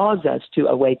would cause us to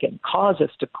awaken, cause us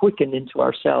to quicken into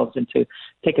ourselves, and to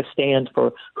take a stand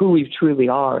for who we truly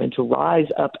are, and to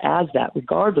rise up as that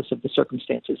regardless of the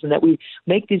circumstances, and that we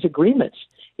make these agreements.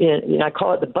 I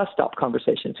call it the bus stop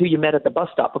conversations, who you met at the bus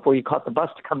stop before you caught the bus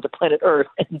to come to planet Earth.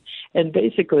 And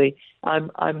basically,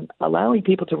 I'm allowing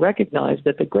people to recognize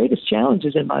that the greatest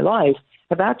challenges in my life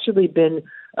have actually been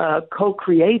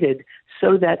co-created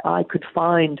so that I could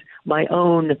find my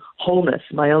own wholeness,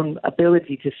 my own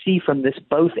ability to see from this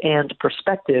both-and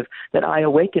perspective that I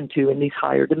awaken to in these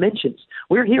higher dimensions.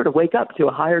 We're here to wake up to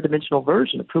a higher dimensional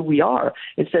version of who we are,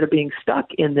 instead of being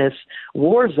stuck in this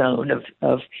war zone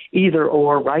of either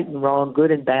or, right and wrong,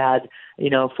 good and bad,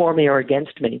 for me or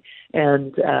against me.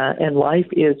 And life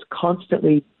is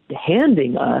constantly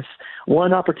handing us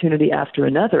one opportunity after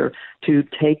another to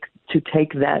take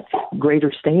that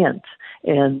greater stance.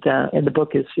 And the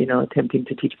book is, attempting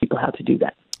to teach people how to do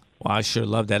that. Well, I sure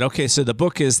love that. Okay, so the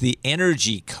book is The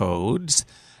Energy Codes,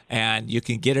 and you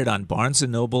can get it on Barnes &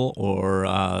 Noble or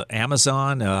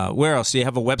Amazon. Where else? Do you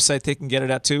have a website they can get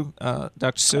it at too,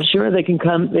 Dr. Sue? Sure, they can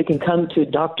come to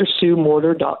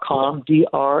drsuemorter.com,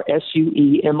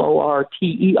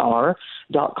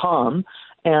 DrSuemorter.com,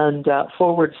 and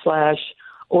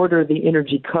 /order the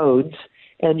energy codes.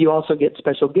 And you also get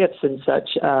special gifts and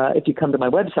such. If you come to my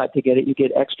website to get it, you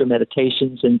get extra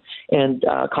meditations and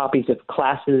copies of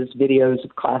classes, videos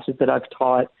of classes that I've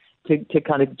taught to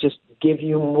kind of just give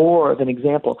you more of an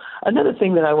example. Another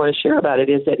thing that I want to share about it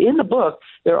is that in the book,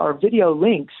 there are video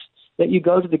links that you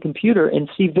go to the computer and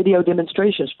see video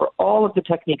demonstrations for all of the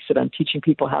techniques that I'm teaching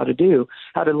people how to do,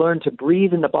 how to learn to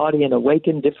breathe in the body and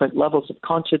awaken different levels of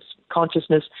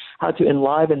consciousness, how to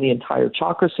enliven the entire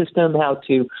chakra system, how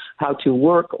to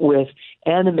work with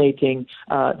animating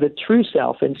the true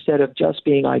self instead of just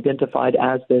being identified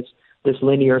as this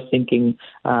linear thinking,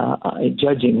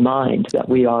 judging mind that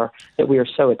we are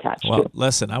so attached to. Well,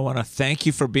 listen, I want to thank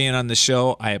you for being on the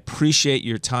show. I appreciate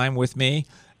your time with me.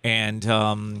 And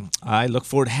I look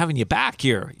forward to having you back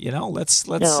here. Let's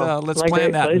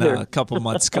plan that in a couple of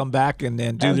months. Come back and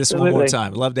do this one more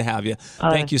time. Love to have you.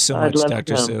 Thank you so much,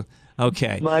 Dr. Sue.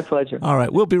 Okay. My pleasure. All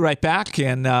right. We'll be right back.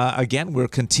 And again, we're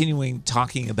continuing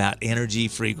talking about energy,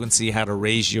 frequency, how to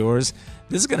raise yours.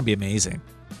 This is going to be amazing.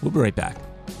 We'll be right back.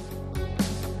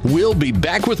 We'll be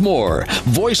back with more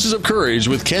Voices of Courage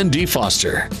with Ken D.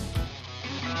 Foster.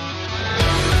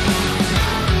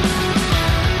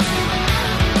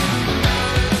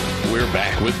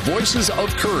 Welcome back with Voices of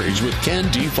Courage with Ken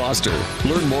D. Foster.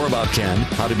 Learn more about Ken,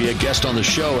 how to be a guest on the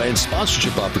show, and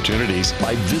sponsorship opportunities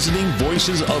by visiting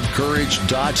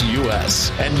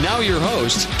voicesofcourage.us. And now your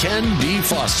host, Ken D.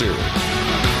 Foster.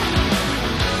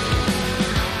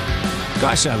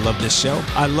 Gosh, I love this show.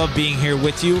 I love being here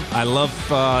with you. I love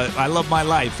my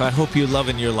life. I hope you're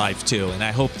loving your life too. And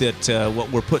I hope that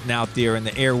what we're putting out there in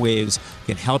the airwaves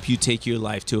can help you take your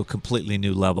life to a completely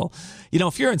new level. You know,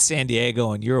 if you're in San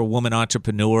Diego and you're a woman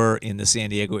entrepreneur in the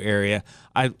San Diego area,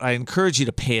 I encourage you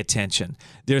to pay attention.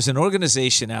 There's an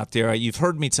organization out there. You've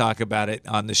heard me talk about it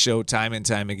on the show time and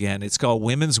time again. It's called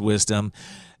Women's Wisdom.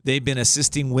 They've been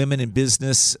assisting women in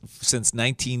business since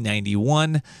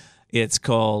 1991. It's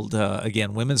called,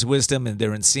 again, Women's Wisdom, and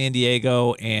they're in San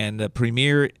Diego, and a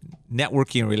premier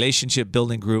networking and relationship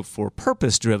building group for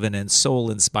purpose-driven and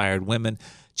soul-inspired women.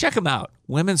 Check them out,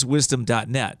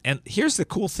 womenswisdom.net. And here's the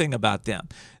cool thing about them.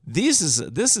 This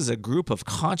is a group of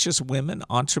conscious women,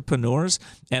 entrepreneurs,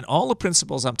 and all the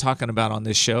principles I'm talking about on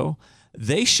this show,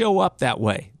 they show up that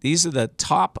way. These are the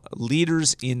top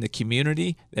leaders in the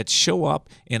community that show up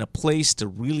in a place to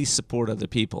really support other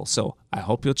people. So I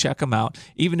hope you'll check them out.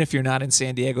 Even if you're not in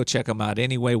San Diego, check them out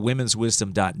anyway,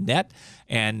 womenswisdom.net.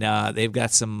 And they've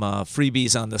got some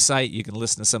freebies on the site. You can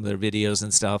listen to some of their videos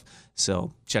and stuff.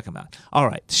 So check them out. All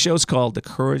right. The show's called The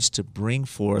Courage to Bring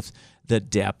Forth the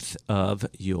Depth of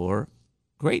Your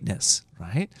Greatness,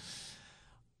 right?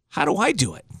 How do I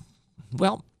do it?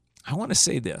 Well, I want to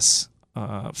say this.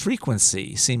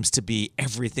 Frequency seems to be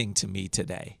everything to me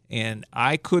today. And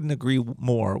I couldn't agree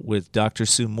more with Dr.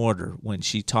 Sue Morter when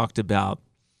she talked about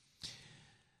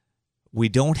we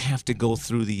don't have to go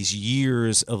through these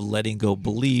years of letting go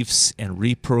beliefs and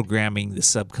reprogramming the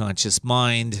subconscious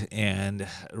mind and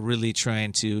really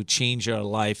trying to change our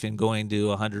life and going to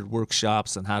 100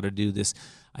 workshops on how to do this.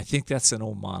 I think that's an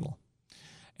old model.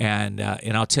 And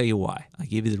I'll tell you why. I'll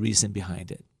give you the reason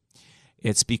behind it.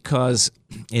 It's because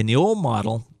in the old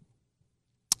model,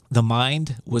 the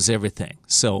mind was everything.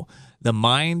 So the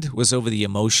mind was over the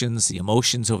emotions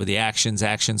over the actions,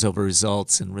 actions over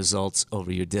results, and results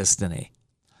over your destiny.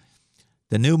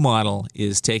 The new model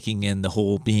is taking in the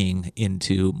whole being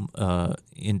into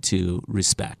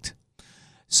respect.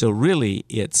 So really,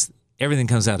 it's everything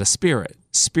comes out of spirit.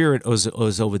 Spirit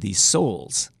is over these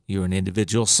souls. You're an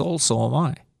individual soul, so am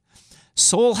I.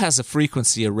 Soul has a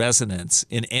frequency, a resonance,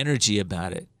 an energy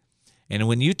about it. And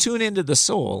when you tune into the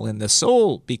soul and the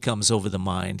soul becomes over the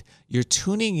mind, you're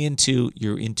tuning into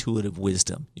your intuitive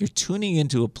wisdom. You're tuning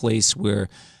into a place where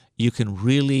you can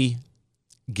really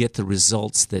get the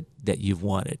results that you've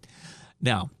wanted.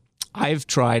 Now, I've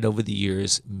tried over the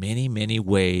years many, many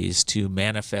ways to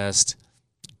manifest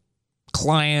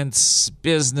clients,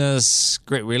 business,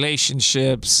 great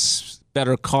relationships,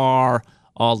 better car,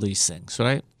 all these things,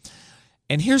 right?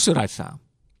 And here's what I found.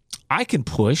 I can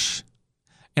push,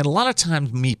 and a lot of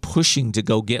times me pushing to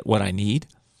go get what I need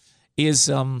is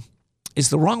the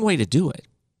wrong way to do it.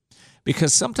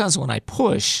 Because sometimes when I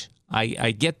push,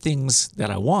 I get things that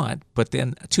I want, but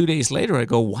then 2 days later I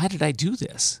go, why did I do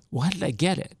this? Why did I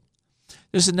get it?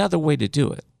 There's another way to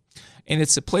do it. And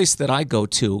it's a place that I go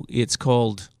to. It's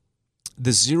called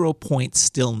the 0 point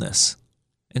stillness.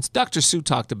 And Dr. Sue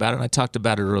talked about it, and I talked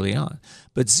about it early on.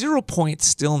 But 0 point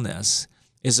stillness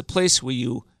is a place where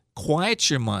you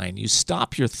quiet your mind, you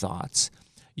stop your thoughts,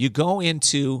 you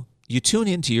tune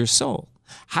into your soul.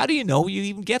 How do you know you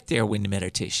even get there when you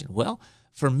meditation? Well,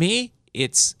 for me,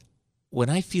 it's when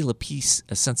I feel a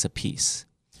sense of peace.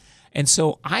 And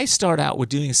so I start out with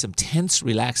doing some tense,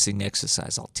 relaxing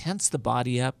exercise. I'll tense the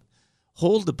body up,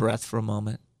 hold the breath for a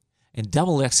moment, and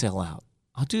double exhale out.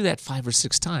 I'll do that 5 or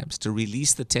 6 times to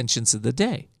release the tensions of the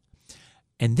day.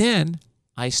 And then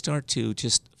I start to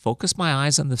just focus my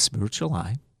eyes on the spiritual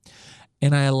eye,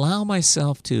 and I allow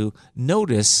myself to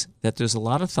notice that there's a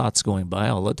lot of thoughts going by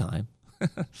all the time.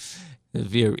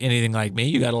 If you're anything like me,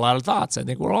 you got a lot of thoughts. I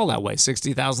think we're all that way,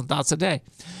 60,000 thoughts a day.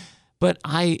 But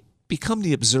I become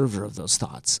the observer of those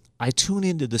thoughts. I tune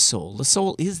into the soul. The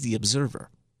soul is the observer.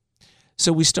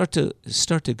 So we start to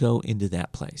go into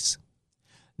that place.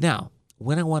 Now,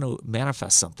 when I want to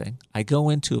manifest something, I go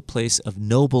into a place of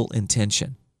noble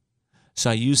intention. So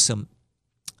I use some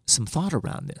thought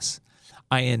around this.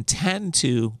 I intend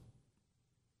to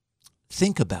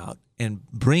think about and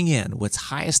bring in what's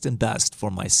highest and best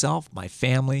for myself, my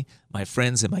family, my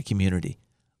friends, and my community.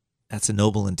 That's a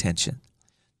noble intention.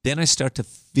 Then I start to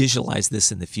visualize this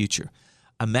in the future.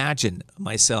 Imagine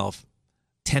myself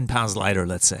 10 pounds lighter,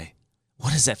 let's say.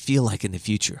 What does that feel like in the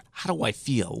future? How do I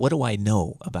feel? What do I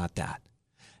know about that?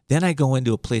 Then I go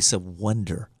into a place of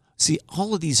wonder. See,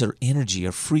 all of these are energy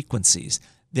or frequencies.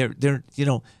 They're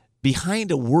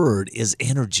behind a word is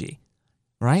energy,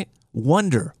 right?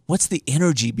 Wonder. What's the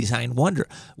energy behind wonder?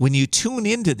 When you tune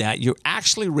into that, you're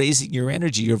actually raising your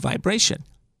energy, your vibration.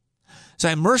 So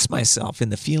I immerse myself in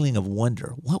the feeling of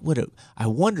wonder. I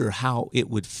wonder how it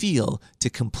would feel to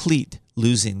complete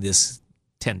losing this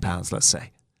 10 pounds, let's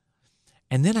say.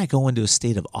 And then I go into a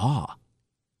state of awe.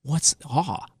 What's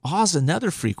awe? Awe is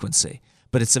another frequency,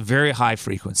 but it's a very high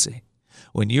frequency.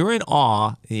 When you're in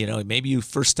awe, maybe you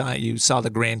first time you saw the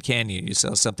Grand Canyon, you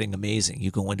saw something amazing,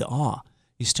 you go into awe.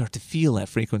 You start to feel that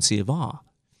frequency of awe.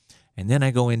 And then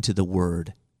I go into the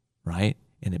Word, right?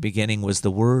 In the beginning was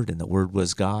the Word, and the Word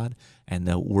was God, and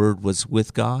the Word was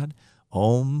with God.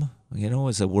 Om,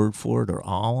 is a word for it, or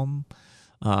Om.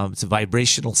 It's a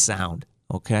vibrational sound,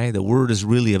 okay? The Word is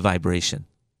really a vibration.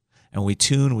 And we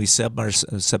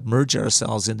submerge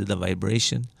ourselves into the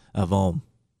vibration of Om.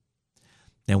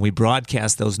 And we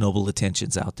broadcast those noble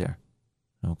intentions out there,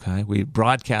 okay? We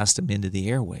broadcast them into the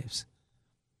airwaves.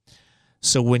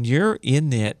 So when you're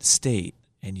in that state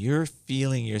and you're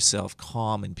feeling yourself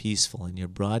calm and peaceful and you're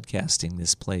broadcasting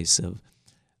this place of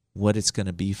what it's going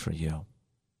to be for you,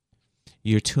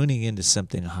 you're tuning into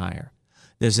something higher.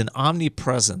 There's an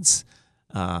omnipresence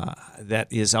that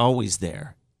is always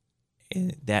there.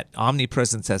 And that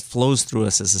omnipresence that flows through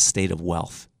us as a state of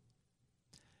wealth.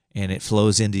 And it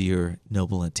flows into your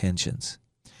noble intentions.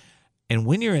 And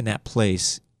when you're in that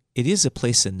place, it is a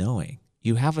place of knowing.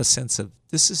 You have a sense of,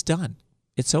 this is done.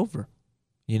 It's over.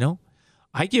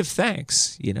 I give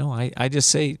thanks. I just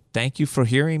say, thank you for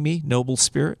hearing me, noble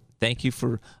spirit. Thank you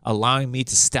for allowing me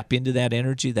to step into that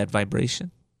energy, that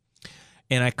vibration.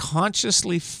 And I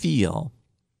consciously feel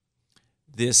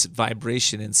this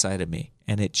vibration inside of me,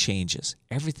 and it changes.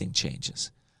 Everything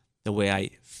changes. The way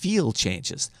I feel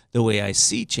changes. The way I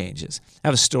see changes. I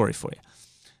have a story for you.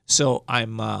 So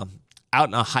I'm out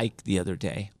on a hike the other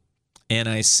day, and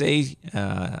I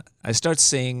start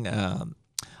saying,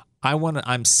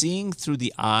 I'm seeing through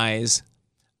the eyes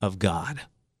of God.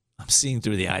 I'm seeing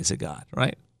through the eyes of God,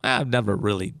 right? I've never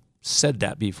really said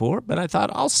that before, but I thought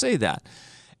I'll say that.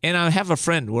 And I have a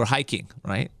friend, we're hiking,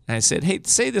 right? And I said, hey,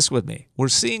 say this with me. We're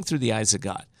seeing through the eyes of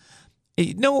God.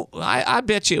 I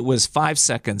bet you it was 5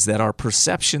 seconds that our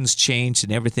perceptions changed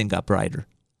and everything got brighter.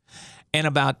 And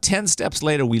about 10 steps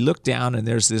later, we look down and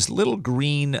there's this little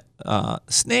green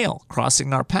snail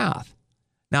crossing our path.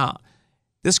 Now,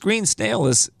 this green snail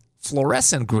is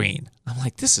fluorescent green. I'm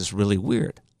like, this is really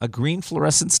weird. A green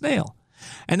fluorescent snail.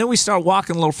 And then we start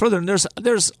walking a little further, and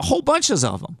there's whole bunches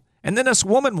of them. And then this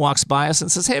woman walks by us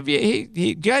and says, hey, have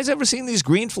you guys ever seen these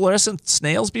green fluorescent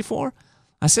snails before?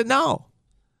 I said, no.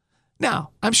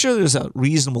 Now, I'm sure there's a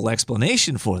reasonable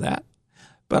explanation for that.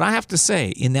 But I have to say,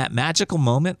 in that magical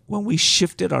moment, when we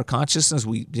shifted our consciousness,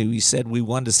 we said we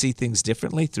wanted to see things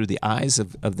differently through the eyes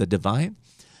of the divine,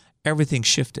 everything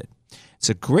shifted. It's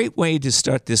a great way to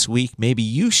start this week. Maybe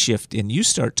you shift and you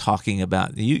start talking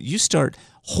about, you start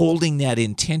holding that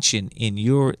intention in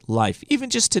your life, even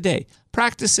just today.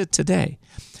 Practice it today.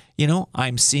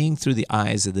 I'm seeing through the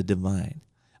eyes of the divine.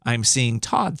 I'm seeing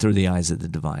Todd through the eyes of the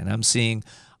divine. I'm seeing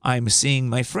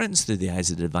my friends through the eyes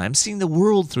of the divine. I'm seeing the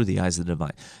world through the eyes of the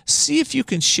divine. See if you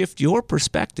can shift your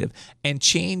perspective and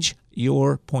change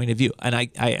your point of view. And I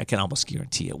can almost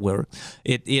guarantee it, where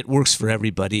it works for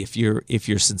everybody if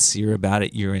you're sincere about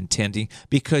it, you're intending,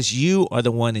 because you are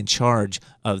the one in charge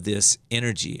of this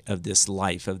energy, of this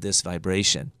life, of this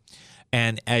vibration.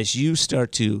 And as you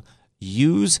start to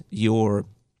use your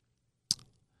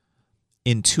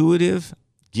intuitive,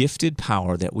 gifted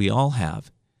power that we all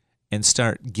have, and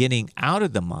start getting out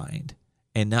of the mind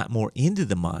and not more into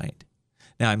the mind.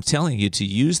 Now, I'm telling you to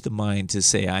use the mind to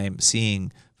say, I am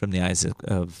seeing from the eyes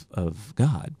of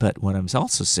God. But what I'm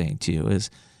also saying to you is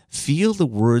feel the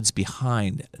words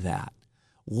behind that.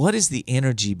 What is the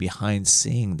energy behind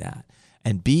seeing that?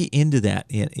 And be into that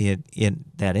in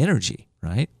that energy,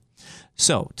 right?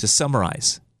 So, to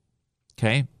summarize,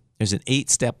 okay, there's an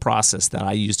 8-step process that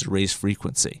I use to raise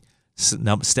frequency.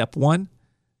 Step 1,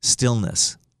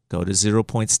 stillness. Go to 0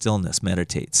 point stillness,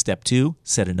 meditate. Step 2,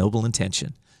 set a noble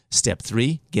intention. Step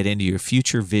 3, get into your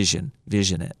future vision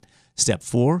it. Step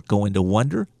 4, go into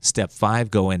wonder. Step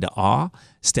 5, go into awe.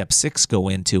 Step 6, go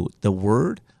into the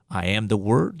word. I am the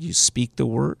word. You speak the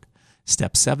word.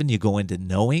 Step 7, you go into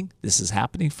knowing this is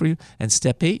happening for you. And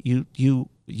step 8, you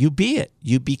be it.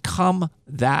 You become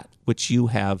that which you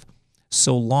have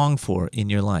so longed for in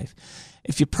your life.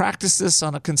 If you practice this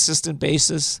on a consistent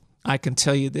basis, I can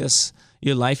tell you this,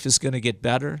 your life is going to get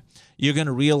better. You're going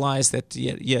to realize that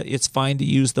it's fine to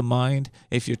use the mind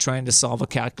if you're trying to solve a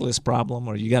calculus problem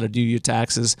or you got to do your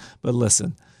taxes. But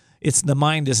listen, the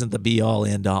mind isn't the be-all,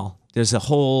 end-all. there's a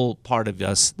whole part of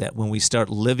us that when we start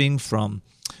living from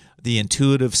the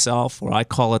intuitive self, or I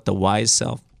call it the wise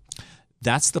self,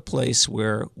 that's the place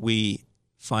where we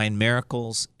find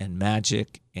miracles and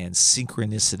magic and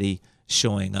synchronicity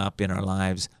showing up in our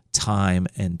lives time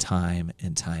and time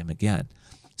and time again.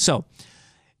 So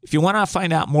if you want to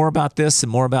find out more about this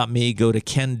and more about me, go to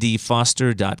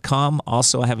kendfoster.com.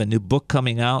 Also, I have a new book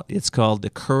coming out. It's called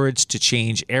The Courage to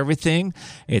Change Everything.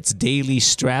 It's daily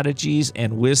strategies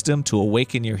and wisdom to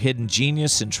awaken your hidden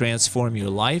genius and transform your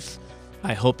life.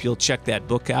 I hope you'll check that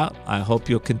book out. I hope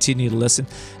you'll continue to listen.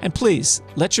 And please,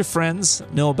 let your friends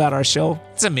know about our show.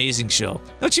 It's an amazing show.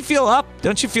 Don't you feel up?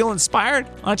 Don't you feel inspired?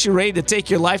 Aren't you ready to take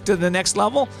your life to the next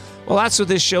level? Well, that's what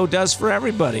this show does for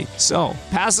everybody. So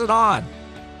pass it on.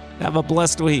 Have a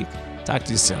blessed week. Talk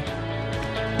to you soon.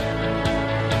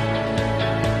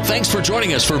 Thanks for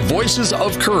joining us for Voices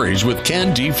of Courage with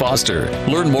Ken D. Foster.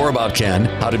 Learn more about Ken,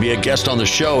 how to be a guest on the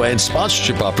show, and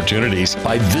sponsorship opportunities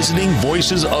by visiting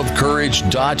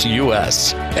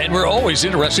voicesofcourage.us. And we're always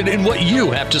interested in what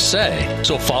you have to say.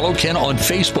 So follow Ken on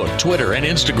Facebook, Twitter, and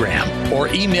Instagram, or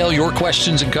email your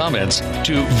questions and comments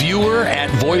to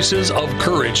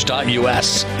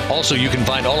viewer@voicesofcourage.us. Also, you can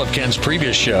find all of Ken's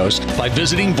previous shows by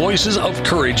visiting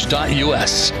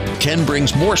voicesofcourage.us. Ken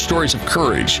brings more stories of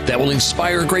courage that will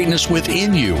inspire greatness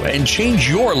within you and change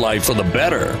your life for the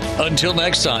better. Until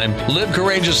next time, live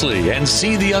courageously and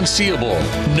see the unseeable,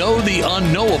 know the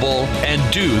unknowable, and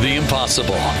do the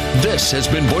impossible. This has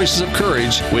been Voices of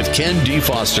Courage with Ken D.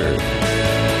 Foster.